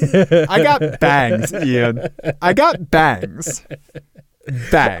cut. I got bangs, Ian. I got bangs.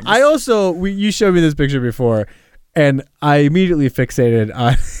 Bangs. I also, you showed me this picture before, and I immediately fixated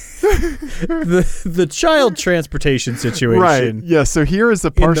on the child transportation situation. Right. Yeah. So here is a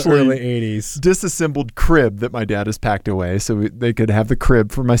partially in the early 80s disassembled crib that my dad has packed away so they could have the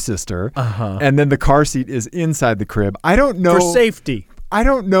crib for my sister. Uh-huh. And then the car seat is inside the crib. I don't know. For safety. I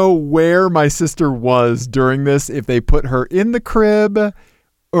don't know where my sister was during this, if they put her in the crib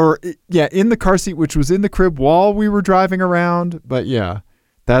or in the car seat, which was in the crib while we were driving around. But yeah,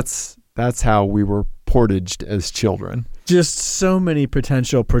 that's how we were portaged as children. Just so many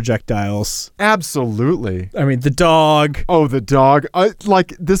potential projectiles. Absolutely. I mean, the dog. Oh, the dog.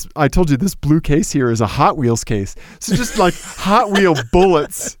 Like this, I told you this blue case here is a Hot Wheels case. So just like Hot Wheel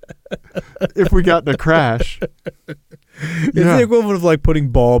bullets if we got in a crash. It's the equivalent of like putting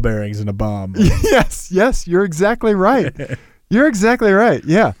ball bearings in a bomb. Yes, you're exactly right. You're exactly right.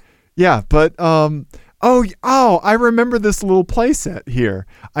 Yeah, but I remember this little playset here.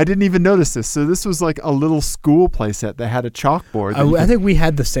 I didn't even notice this. So this was like a little school playset that had a chalkboard. I think we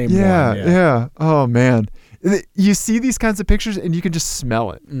had the same one. Yeah. Oh man, you see these kinds of pictures and you can just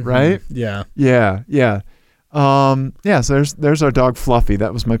smell it, right? Yeah. So there's our dog Fluffy.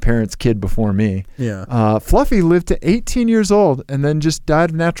 That was my parents' kid before me. Yeah. Fluffy lived to 18 years old and then just died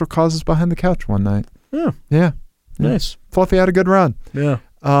of natural causes behind the couch one night. Yeah. Nice. Fluffy had a good run. Yeah.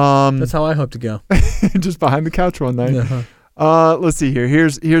 That's how I hope to go. Just behind the couch one night. Uh-huh. Let's see here.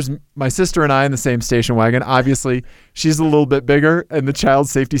 Here's my sister and I in the same station wagon. Obviously, she's a little bit bigger, and the child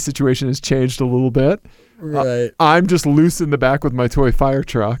safety situation has changed a little bit. Right. I'm just loose in the back with my toy fire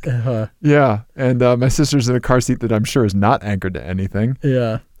truck. Uh-huh. Yeah, and my sister's in a car seat that I'm sure is not anchored to anything.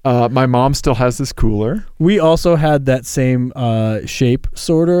 Yeah. My mom still has this cooler. We also had that same shape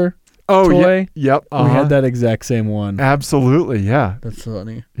sorter. Toy. Yep. We had that exact same one. Absolutely. Yeah. That's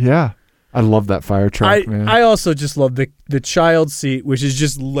funny. Yeah. I love that fire truck, man. I also just love the child seat, which is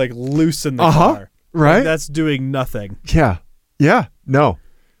just like loose in the car. Right. Like, that's doing nothing. Yeah. No.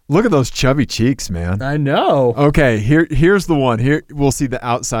 Look at those chubby cheeks, man. I know. Okay. Here's the one. Here we'll see the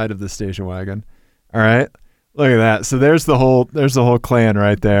outside of the station wagon. All right. Look at that. So there's the whole clan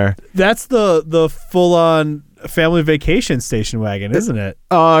right there. That's the full on family vacation station wagon, isn't it?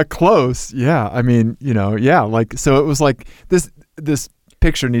 Close. Yeah. I mean, like, so it was like this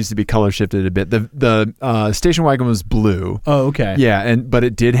picture needs to be color shifted a bit. The station wagon was blue. Oh, okay. Yeah. But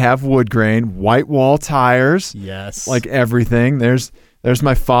it did have wood grain, white wall tires. Yes. Like everything. There's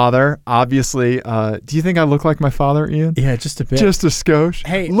my father. Obviously, do you think I look like my father, Ian? Yeah, just a bit. Just a skosh.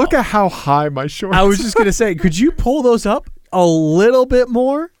 Hey, look at how high my shorts are. I was just going to say, could you pull those up a little bit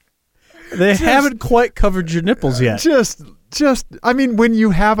more? They haven't quite covered your nipples yet. I mean, when you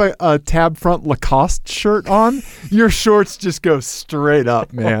have a tab front Lacoste shirt on, your shorts just go straight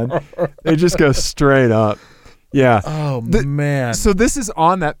up, man. They just go straight up. Yeah. Oh man. So this is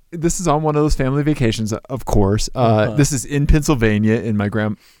on one of those family vacations, of course. This is in Pennsylvania in my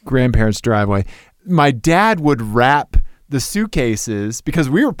grandparents' driveway. My dad would wrap the suitcases because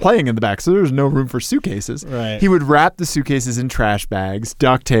we were playing in the back, so there was no room for suitcases. Right. He would wrap the suitcases in trash bags,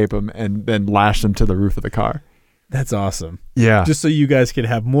 duct tape them, and then lash them to the roof of the car. That's awesome. Yeah. Just so you guys could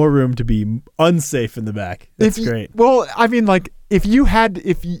have more room to be unsafe in the back. That's great. Well, I mean, like if you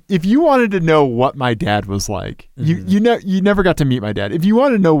wanted to know what my dad was like, you never got to meet my dad. If you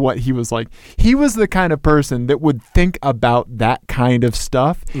want to know what he was like, he was the kind of person that would think about that kind of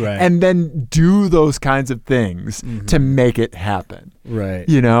stuff and then do those kinds of things to make it happen. Right.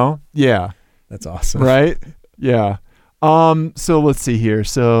 Yeah. That's awesome. Right? Yeah. So let's see here.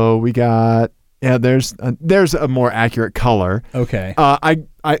 So we got there's a more accurate color. Okay.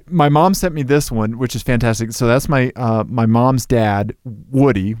 My mom sent me this one, which is fantastic. So that's my mom's dad,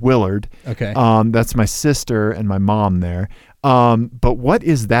 Woody Willard. Okay. That's my sister and my mom there. But what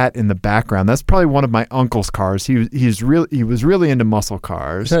is that in the background? That's probably one of my uncle's cars. He was really into muscle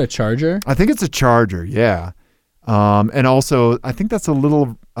cars. Is that a Charger? I think it's a Charger. Yeah. And also I think that's a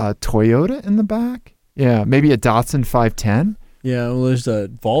little Toyota in the back. Yeah, maybe a Datsun 510. Yeah, well, there's a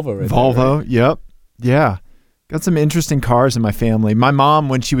Volvo right Volvo, there, right? Yep. Yeah. Got some interesting cars in my family. My mom,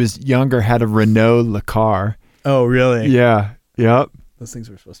 when she was younger, had a Renault Le Car. Oh, really? Yeah. Yep. Those things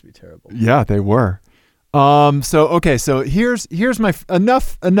were supposed to be terrible. Yeah, they were. So here's my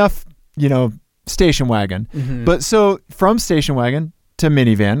enough, station wagon. Mm-hmm. But so from station wagon to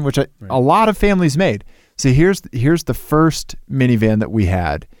minivan, which a lot of families made. So here's the first minivan that we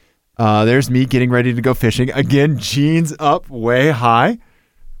had. There's me getting ready to go fishing. Again, jeans up way high,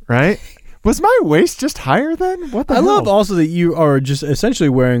 right? Was my waist just higher then? What the hell? I love also that you are just essentially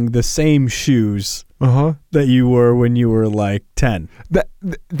wearing the same shoes that you were when you were like 10.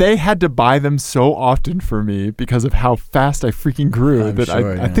 They had to buy them so often for me because of how fast I freaking grew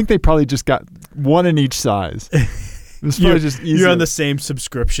I think they probably just got one in each size. It was probably just easier. You're on the same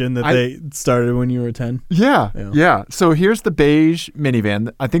subscription that they started when you were 10? Yeah. So here's the beige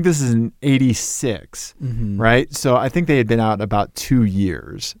minivan. I think this is an 86, right? So I think they had been out about 2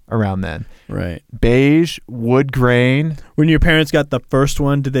 years around then. Right. Beige, wood grain. When your parents got the first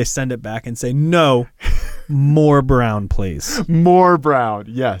one, did they send it back and say, no, more brown, please? More brown,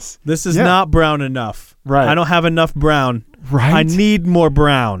 yes. This is not brown enough. Right. I don't have enough brown. Right. I need more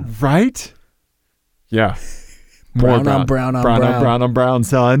brown. Right? Yeah. Brown on brown on brown brown. on brown on brown,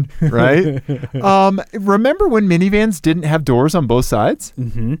 son. Right? Remember when minivans didn't have doors on both sides?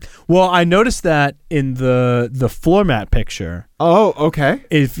 Mm-hmm. Well, I noticed that in the floor mat picture. Oh, okay.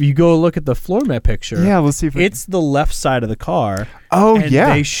 If you go look at the floor mat picture, Yeah, let's see if it's the left side of the car. Oh, and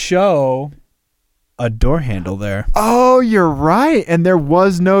yeah. they show a door handle there. Oh, you're right. And there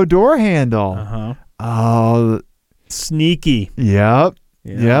was no door handle. Uh-huh. Oh, Sneaky. yep.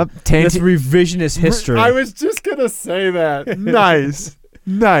 Yeah. Yep. That's revisionist history. I was just gonna say that. Nice.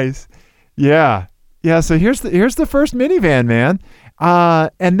 Nice. Yeah. Yeah. So here's the first minivan, man.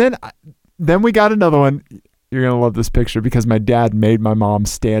 And then we got another one. You're gonna love this picture because my dad made my mom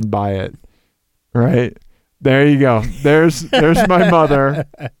stand by it. Right. There you go. There's my mother.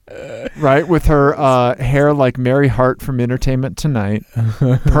 Right, with her hair like Mary Hart from Entertainment Tonight,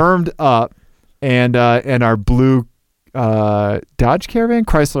 permed up, and our blue Dodge Caravan,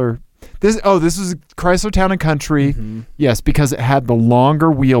 Chrysler. This was Chrysler Town and Country. Mm-hmm. Yes, because it had the longer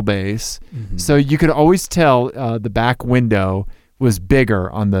wheelbase, so you could always tell the back window was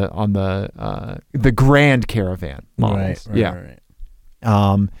bigger on the Grand Caravan models. Right.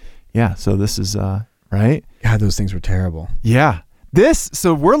 Yeah. So this is right. God, those things were terrible. Yeah.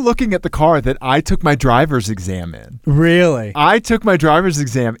 So we're looking at the car that I took my driver's exam in. Really? I took my driver's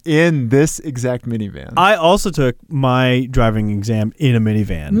exam in this exact minivan. I also took my driving exam in a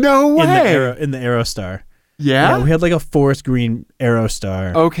minivan. No way. In the Aerostar. Yeah? We had like a forest green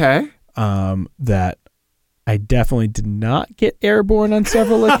Aerostar. Okay. That I definitely did not get airborne on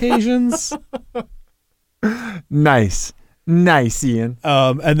several occasions. Nice, Ian.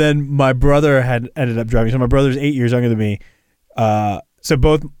 And then my brother had ended up driving. So my brother's 8 years younger than me. So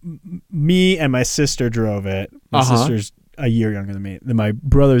both me and my sister drove it. My sister's a year younger than me. Then my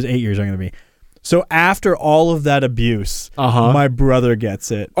brother's 8 years younger than me. So after all of that abuse, my brother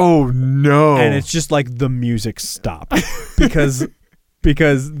gets it. Oh no! And it's just like the music stopped because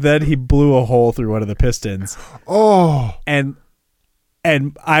then he blew a hole through one of the pistons. Oh.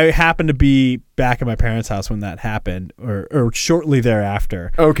 And I happened to be back at my parents' house when that happened, or shortly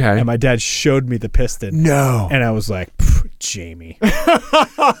thereafter. Okay. And my dad showed me the piston. No. And I was like, Jamie.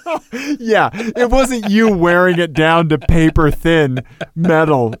 Yeah, it wasn't you wearing it down to paper thin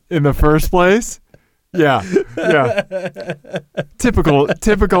metal in the first place. Yeah. Typical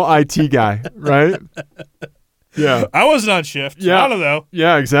IT guy, right? Yeah. I wasn't on shift. Yeah. I don't know.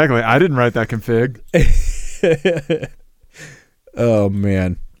 Yeah, exactly. I didn't write that config. Oh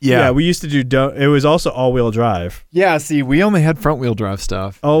man. Yeah. We used to do it was also all-wheel drive. Yeah, see, we only had front-wheel drive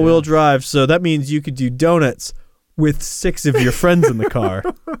stuff. All-wheel drive, so that means you could do donuts with 6 of your friends in the car.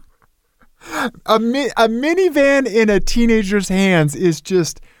 A minivan in a teenager's hands is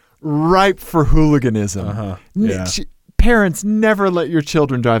just ripe for hooliganism. Yeah. Parents, never let your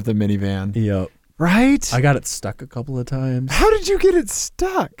children drive the minivan. Yep. Right? I got it stuck a couple of times. How did you get it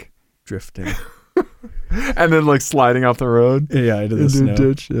stuck? Drifting. And then like sliding off the road? Yeah, into the snow.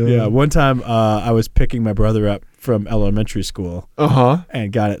 Ditch. Yeah, one time I was picking my brother up from elementary school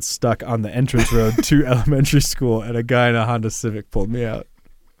and got it stuck on the entrance road to elementary school, and a guy in a Honda Civic pulled me out.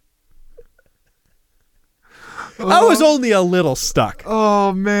 I was only a little stuck.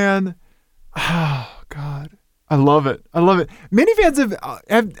 Oh, man. Oh, God. I love it.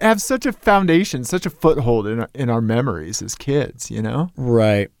 Minivans have such a foundation, such a foothold in our memories as kids, you know?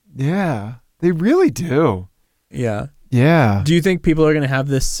 Right. Yeah, they really do. Yeah. Yeah. Do you think people are going to have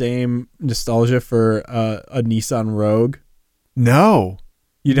this same nostalgia for a Nissan Rogue? No.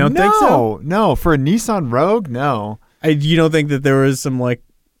 You don't think so? No. For a Nissan Rogue, no. You don't think that there was some, like,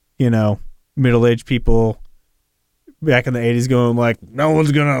 middle-aged people back in the 80s going like, no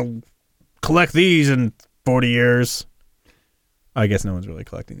one's going to collect these in 40 years? I guess no one's really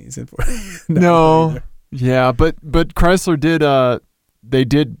collecting these in 40 years. No. Yeah, but Chrysler did, they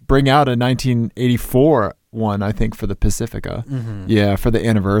did bring out a 1984 one, I think, for the Pacifica. Mm-hmm. Yeah, for the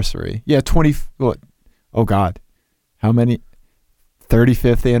anniversary. Yeah, oh God. How many?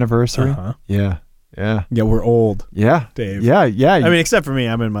 35th anniversary? Yeah. Yeah, we're old. Yeah. Dave. Yeah. I mean, except for me,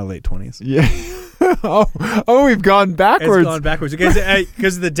 I'm in my late 20s. Yeah. oh, we've gone backwards. It's gone backwards.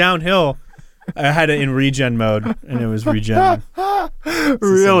 Because of the downhill, I had it in regen mode, and it was regen.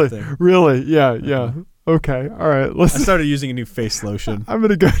 Really? Yeah. Okay. All right. I started using a new face lotion. I'm going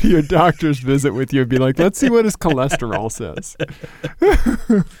to go to your doctor's visit with you and be like, let's see what his cholesterol says.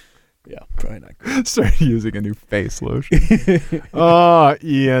 Yeah, probably not good. Started using a new face lotion. Oh,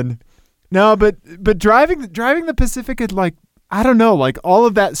 Ian. No, but driving the Pacifica, like, I don't know, like all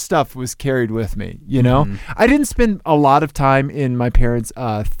of that stuff was carried with me, you know? Mm-hmm. I didn't spend a lot of time in my parents'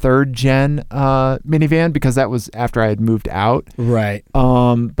 third gen minivan because that was after I had moved out. Right.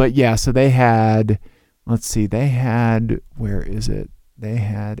 But yeah, so they had let's see. They had, where is it? They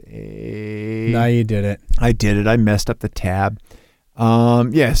had a. No, you did it. I did it. I messed up the tab.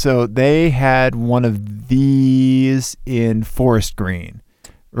 Yeah, so they had one of these in forest green,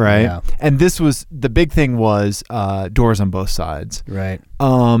 right? Yeah. And this was, the big thing was doors on both sides. Right.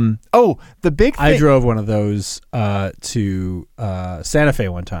 Oh, the big thing. I drove one of those to Santa Fe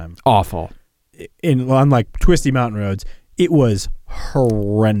one time. Awful. On like twisty mountain roads. It was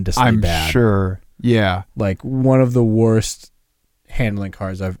horrendously bad. I'm sure. Yeah. Like one of the worst handling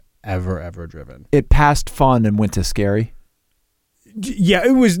cars I've ever driven. It passed fun and went to scary. Yeah,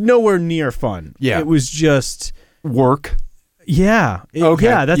 it was nowhere near fun. Yeah. It was just work. Yeah. Okay.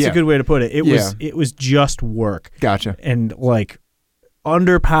 Yeah, that's Yeah. a good way to put it. Yeah. It was just work. Gotcha. And like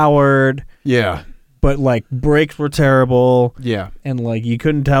underpowered, Yeah. but like brakes were terrible, Yeah. and like you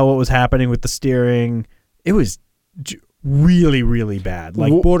couldn't tell what was happening with the steering. It was really, really bad.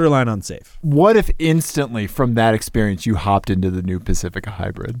 Like borderline unsafe. What if instantly from that experience you hopped into the new Pacifica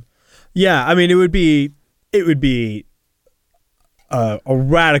Hybrid? Yeah, I mean it would be a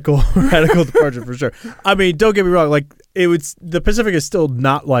radical departure for sure. I mean, don't get me wrong, like the Pacifica is still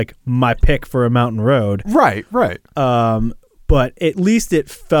not like my pick for a mountain road. Right. But at least it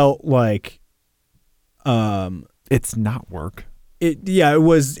felt like It's not work.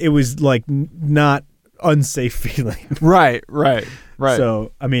 it was like not unsafe feeling. Right.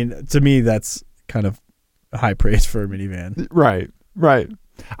 So, I mean, to me that's kind of high praise for a minivan. Right.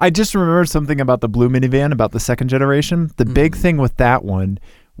 I just remembered something about the blue minivan, about the second generation. The big thing with that one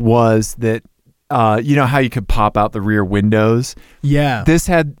was that, you know how you could pop out the rear windows? Yeah. This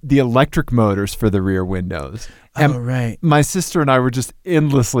had the electric motors for the rear windows. And right. my sister and I were just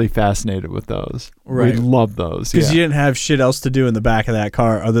endlessly fascinated with those. Right. We loved those. Because Yeah. you didn't have shit else to do in the back of that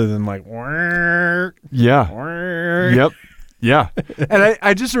car other than like Yeah. Yep. Yeah. And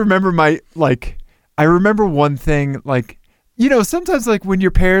I just remember I remember one thing, like, you know, sometimes like when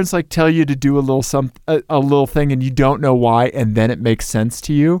your parents like tell you to do a little thing and you don't know why, and then it makes sense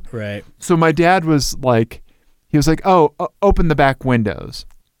to you. Right. So my dad was like, oh, open the back windows.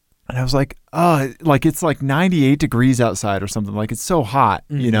 And I was like, oh, like it's like 98 degrees outside or something. Like it's so hot,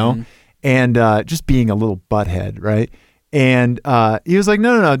 you know? And just being a little butthead, right? And he was like,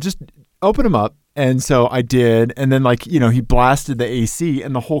 no, just open them up. And so I did. And then, like, you know, he blasted the AC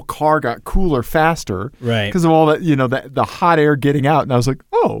and the whole car got cooler faster. Right. Because of all that, you know, the hot air getting out. And I was like,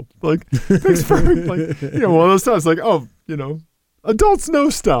 oh, like, thanks for, like, you know, one of those times, like, oh, you know, adults know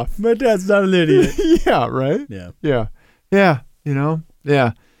stuff. My dad's not an idiot. Yeah, right? Yeah. Yeah, you know?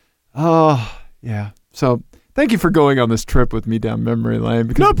 Yeah. Oh, yeah. So thank you for going on this trip with me down memory lane.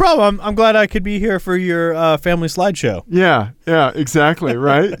 Because, No problem. I'm glad I could be here for your family slideshow. Yeah, exactly,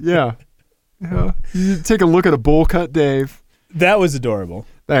 right? Yeah. Yeah. You take a look at a bowl cut, Dave. That was adorable.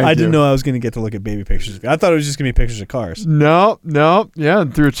 Thank I you. didn't know I was going to get to look at baby pictures. I thought it was just going to be pictures of cars. No. Yeah,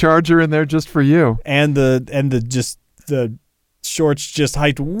 and threw a charger in there just for you. And the shorts just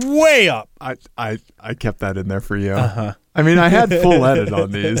hiked way up. I kept that in there for you. Uh-huh. I mean, I had full edit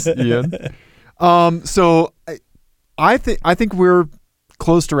on these, Ian. So I think we're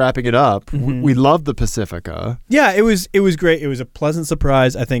close to wrapping it up. Mm-hmm. We love the Pacifica. Yeah, it was great. It was a pleasant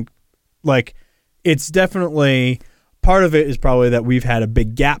surprise. I think, like, it's definitely part of it is probably that we've had a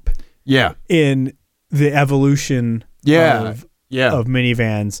big gap. Yeah. In the evolution. Of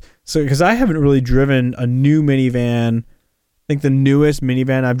minivans. So, because I haven't really driven a new minivan. I think the newest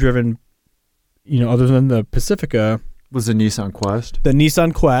minivan I've driven, you know, other than the Pacifica, was the Nissan Quest. the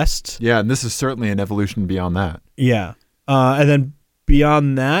Nissan Quest. Yeah, and this is certainly an evolution beyond that. Yeah. And then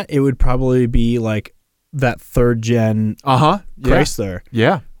beyond that, it would probably be like that third gen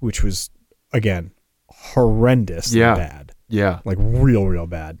Chrysler, which was, again, horrendous bad. Yeah. Like real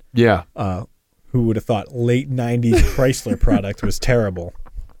bad. Yeah. Who would have thought late 90s Chrysler product was terrible?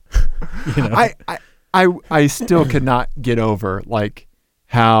 You know? I still cannot get over like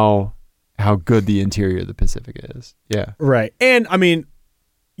how good the interior of the Pacifica is. Yeah. Right. And I mean,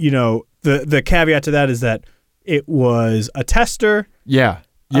 you know, the caveat to that is that it was a tester. Yeah.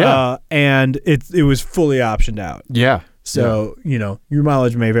 And it was fully optioned out. Yeah. So, you know, your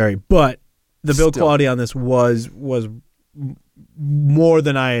mileage may vary, but the build quality on this was more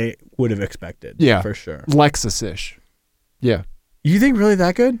than I would have expected. Yeah. For sure. Lexus-ish. Yeah. You think really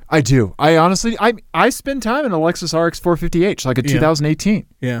that good? I do. I honestly, I spend time in a Lexus RX 450h, like a 2018.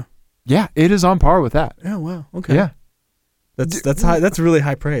 Yeah. Yeah, it is on par with that. Oh, wow. Okay. Yeah. That's high. That's really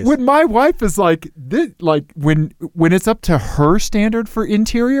high praise. When my wife is like, when it's up to her standard for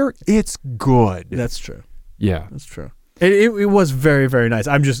interior, it's good. That's true. Yeah. That's true. It was very, very nice.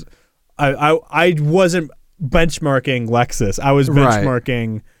 I'm just, I wasn't benchmarking Lexus. I was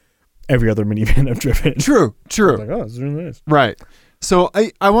benchmarking every other minivan I've driven. True. I was like, oh, this is really nice. Right. So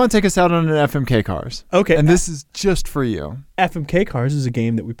I want to take us out on an FMK Cars. Okay. And this is just for you. FMK Cars is a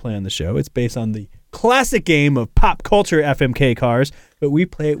game that we play on the show. It's based on the classic game of pop culture FMK Cars, but we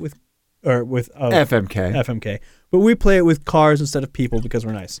play it with FMK. But we play it with cars instead of people because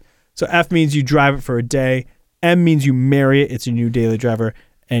we're nice. So F means you drive it for a day. M means you marry it. It's your new daily driver.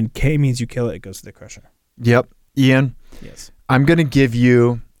 And K means you kill it. It goes to the crusher. Yep. Ian. Yes. I'm going to give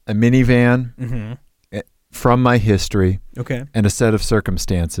you a minivan from my history. Okay. And a set of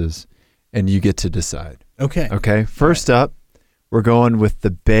circumstances, and you get to decide. Okay. Okay. First up, we're going with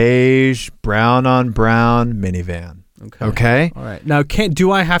the beige brown on brown minivan. Okay. All right. Now,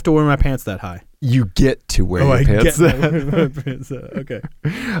 do I have to wear my pants that high? You get to wear your pants. Wear my pants that.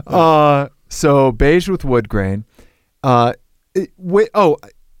 Okay. So beige with wood grain. One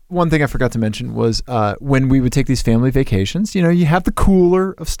thing I forgot to mention was when we would take these family vacations, you have the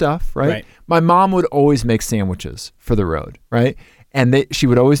cooler of stuff, right? My mom would always make sandwiches for the road, right? And she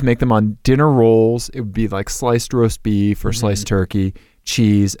would always make them on dinner rolls. It would be like sliced roast beef or sliced turkey,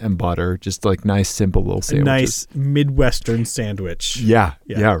 cheese and butter, just like nice, simple little sandwiches. A nice Midwestern sandwich. Yeah,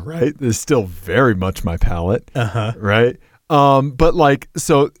 right. It's still very much my palate, right? But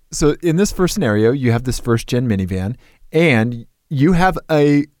so in this first scenario, you have this first gen minivan, and you have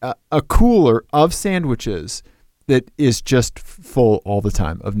a cooler of sandwiches that is just full all the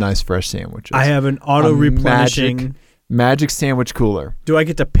time of nice fresh sandwiches. I have an auto replenishing magic sandwich cooler. Do I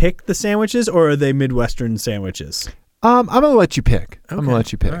get to pick the sandwiches, or are they Midwestern sandwiches? I'm gonna let you pick. Okay. I'm gonna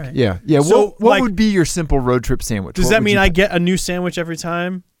let you pick. Right. Yeah. So, what would be your simple road trip sandwich? Does that mean I get a new sandwich every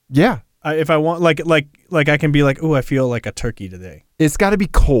time? Yeah. If I want, like I can be like, oh, I feel like a turkey today. It's got to be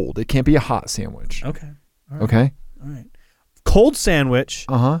cold. It can't be a hot sandwich. Okay. All right. Okay. All right. Cold sandwich.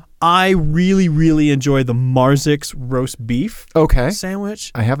 Uh-huh. I really, really enjoy the Marzick's roast beef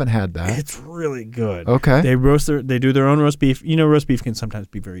sandwich. I haven't had that. It's really good. Okay. They do their own roast beef. Roast beef can sometimes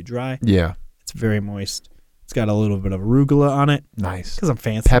be very dry. Yeah. It's very moist. It's got a little bit of arugula on it. Nice. Because I'm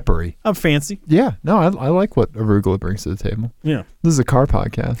fancy. Peppery. I'm fancy. Yeah. No, I like what arugula brings to the table. Yeah. This is a car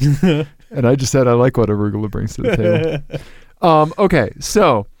podcast. And I just said I like what arugula brings to the table. Okay.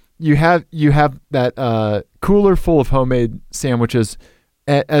 So you have that cooler full of homemade sandwiches,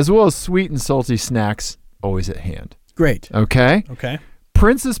 as well as sweet and salty snacks always at hand. Great. Okay. Okay.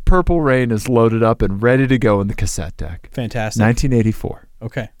 Princess Purple Rain is loaded up and ready to go in the cassette deck. Fantastic. 1984.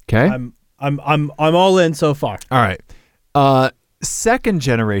 Okay. Okay. I'm all in so far. All right. Second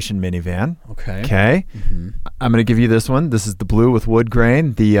generation minivan. Okay. Okay. Mm-hmm. I'm going to give you this one. This is the blue with wood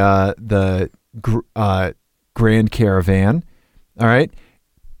grain, the Grand Caravan. All right.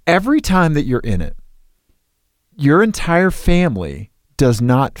 Every time that you're in it, your entire family does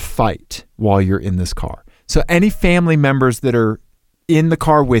not fight while you're in this car. So any family members that are in the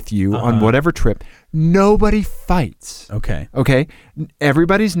car with you on whatever trip, nobody fights. Okay. Okay.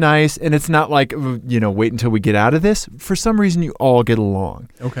 Everybody's nice, and it's not like, wait until we get out of this. For some reason, you all get along.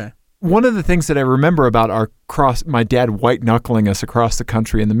 Okay. One of the things that I remember about my dad white knuckling us across the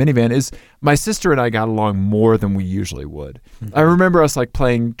country in the minivan is my sister and I got along more than we usually would. Mm-hmm. I remember us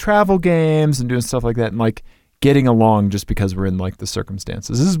playing travel games and doing stuff like that, and getting along just because we're in the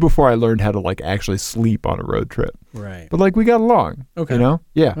circumstances. This is before I learned how to actually sleep on a road trip. Right. But we got along. Okay.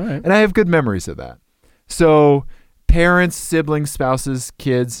 Yeah. All right. And I have good memories of that. So parents, siblings, spouses,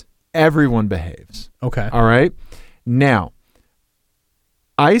 kids, everyone behaves. Okay. All right. Now,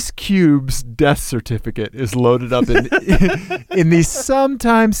 Ice Cube's death certificate is loaded up in the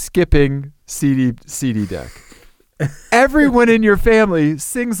sometimes skipping CD deck. Everyone in your family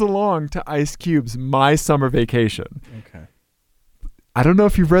sings along to Ice Cube's My Summer Vacation. Okay. I don't know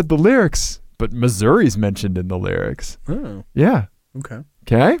if you've read the lyrics, but Missouri's mentioned in the lyrics. Oh. Yeah. Okay.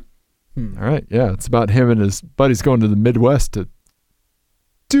 Okay? All right. Yeah. It's about him and his buddies going to the Midwest to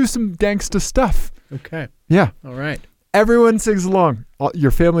do some gangsta stuff. Okay. Yeah. All right. Everyone sings along.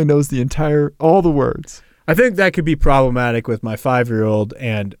 Your family knows all the words. I think that could be problematic with my 5-year-old,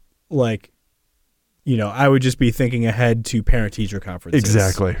 and I would just be thinking ahead to parent-teacher conferences.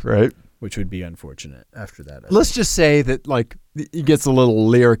 Exactly, right? Which would be unfortunate after that. Let's just say that, he gets a little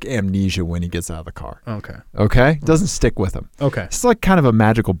lyric amnesia when he gets out of the car. Okay. Okay? Doesn't stick with him. Okay. It's kind of a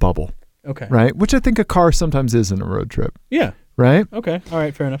magical bubble. Okay. Right? Which I think a car sometimes is in a road trip. Yeah. Right? Okay. All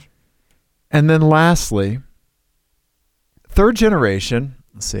right. Fair enough. And then lastly, third generation.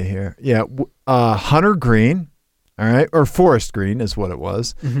 Let's see here. Yeah. Hunter Green. All right. Or Forest Green is what it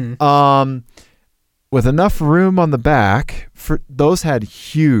was. Mm-hmm. With enough room on the back, those had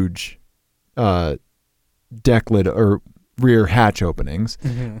huge deck lid or rear hatch openings,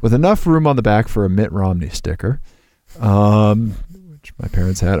 with enough room on the back for a Mitt Romney sticker, which which my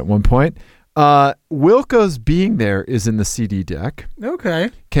parents had at one point. Wilco's Being There is in the CD deck. Okay.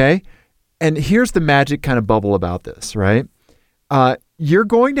 Okay. And here's the magic kind of bubble about this, right? You're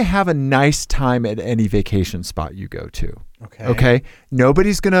going to have a nice time at any vacation spot you go to. Okay.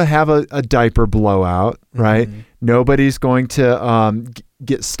 Nobody's going to have a diaper blowout, right? Mm-hmm. Nobody's going to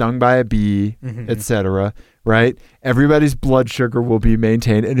get stung by a bee, etc. Right? Everybody's blood sugar will be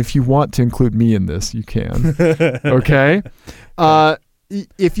maintained. And if you want to include me in this, you can. Okay.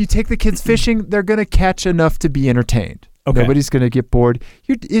 If you take the kids fishing, they're going to catch enough to be entertained. Okay. Nobody's going to get bored.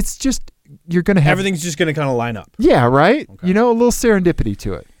 You're going to have... Everything's just going to kind of line up. Yeah, right? Okay. A little serendipity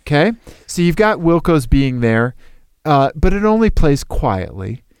to it. Okay? So you've got Wilco's Being There, but it only plays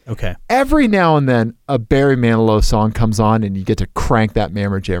quietly. Okay. Every now and then, a Barry Manilow song comes on, and you get to crank that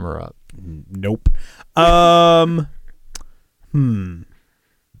Mammer Jammer up. Nope. So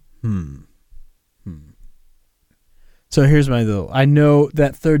here's my little... I know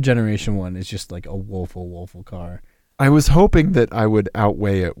that third generation one is just like a woeful car. I was hoping that I would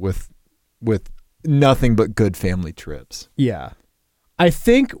outweigh it with nothing but good family trips. Yeah. I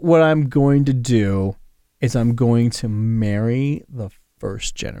think what I'm going to do is I'm going to marry the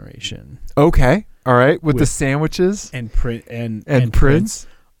first generation. Okay. All right. With the sandwiches and Prince.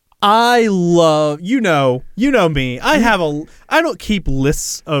 I love, you know me. I don't keep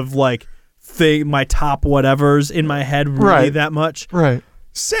lists of like my top whatevers in my head really that much. Right.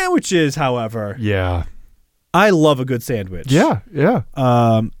 Sandwiches, however. Yeah. I love a good sandwich. Yeah.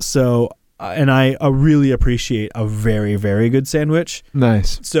 So and I really appreciate a very, very good sandwich.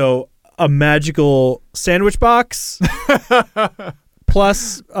 Nice. So a magical sandwich box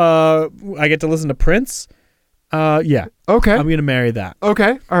plus I get to listen to Prince. Yeah. Okay. I'm going to marry that.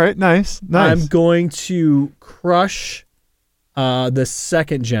 Okay. All right. Nice. I'm going to crush the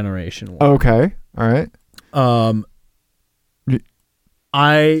second generation one. Okay. All right.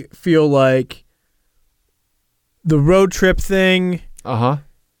 I feel like the road trip thing.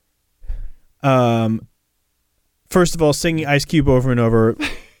 First of all, singing Ice Cube over and over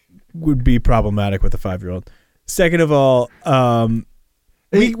would be problematic with a 5-year-old. Second of all,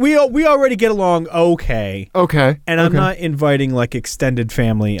 we already get along okay. Okay. And I'm not inviting like extended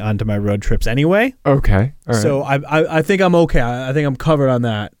family onto my road trips anyway. Okay. All right. So I think I'm okay. I think I'm covered on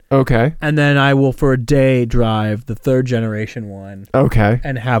that. Okay. And then I will for a day drive the third generation one. Okay.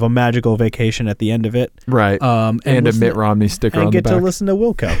 And have a magical vacation at the end of it. Right. And a Mitt Romney sticker on the back. And get to listen to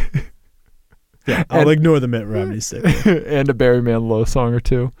Wilco. Yeah, I'll ignore the Mitt Romney sticker. And a Barry Manilow song or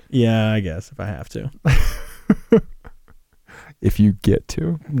two. Yeah, I guess if I have to. If you get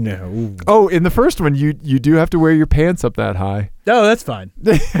to. No. Oh, in the first one, you do have to wear your pants up that high. No, that's fine.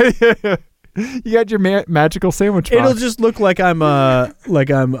 You got your magical sandwich box. It'll just look like I'm like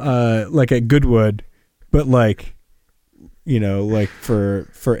at Goodwood, but like, like for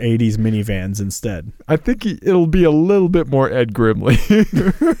 80s minivans instead. I think it'll be a little bit more Ed Grimley.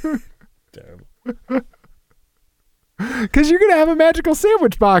 Terrible. Because you're gonna have a magical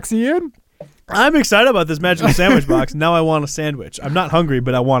sandwich box, Ian. I'm excited about this magical sandwich box. Now I want a sandwich. I'm not hungry,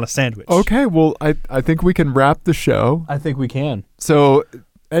 but I want a sandwich. Okay, well, I think we can wrap the show. I think we can. So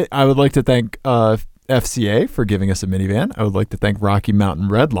I would like to thank FCA for giving us a minivan. I would like to thank Rocky Mountain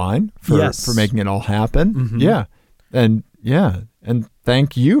Redline for making it all happen. Mm-hmm. Yeah. And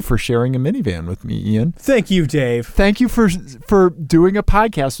thank you for sharing a minivan with me, Ian. Thank you, Dave. Thank you for doing a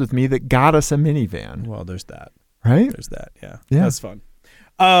podcast with me that got us a minivan. Well, there's that. Right? There's that, yeah. That's fun.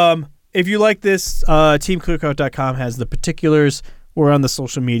 If you like this, teamclearcoat.com has the particulars. We're on the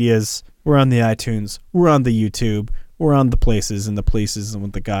social medias. We're on the iTunes. We're on the YouTube. We're on the places and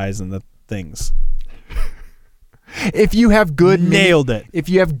with the guys and the things. If you have nailed it. If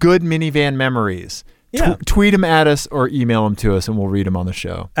you have good minivan memories, tweet them at us or email them to us, and we'll read them on the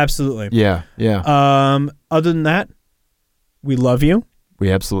show. Absolutely. Yeah. Other than that, we love you. We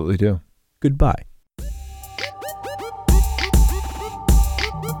absolutely do. Goodbye.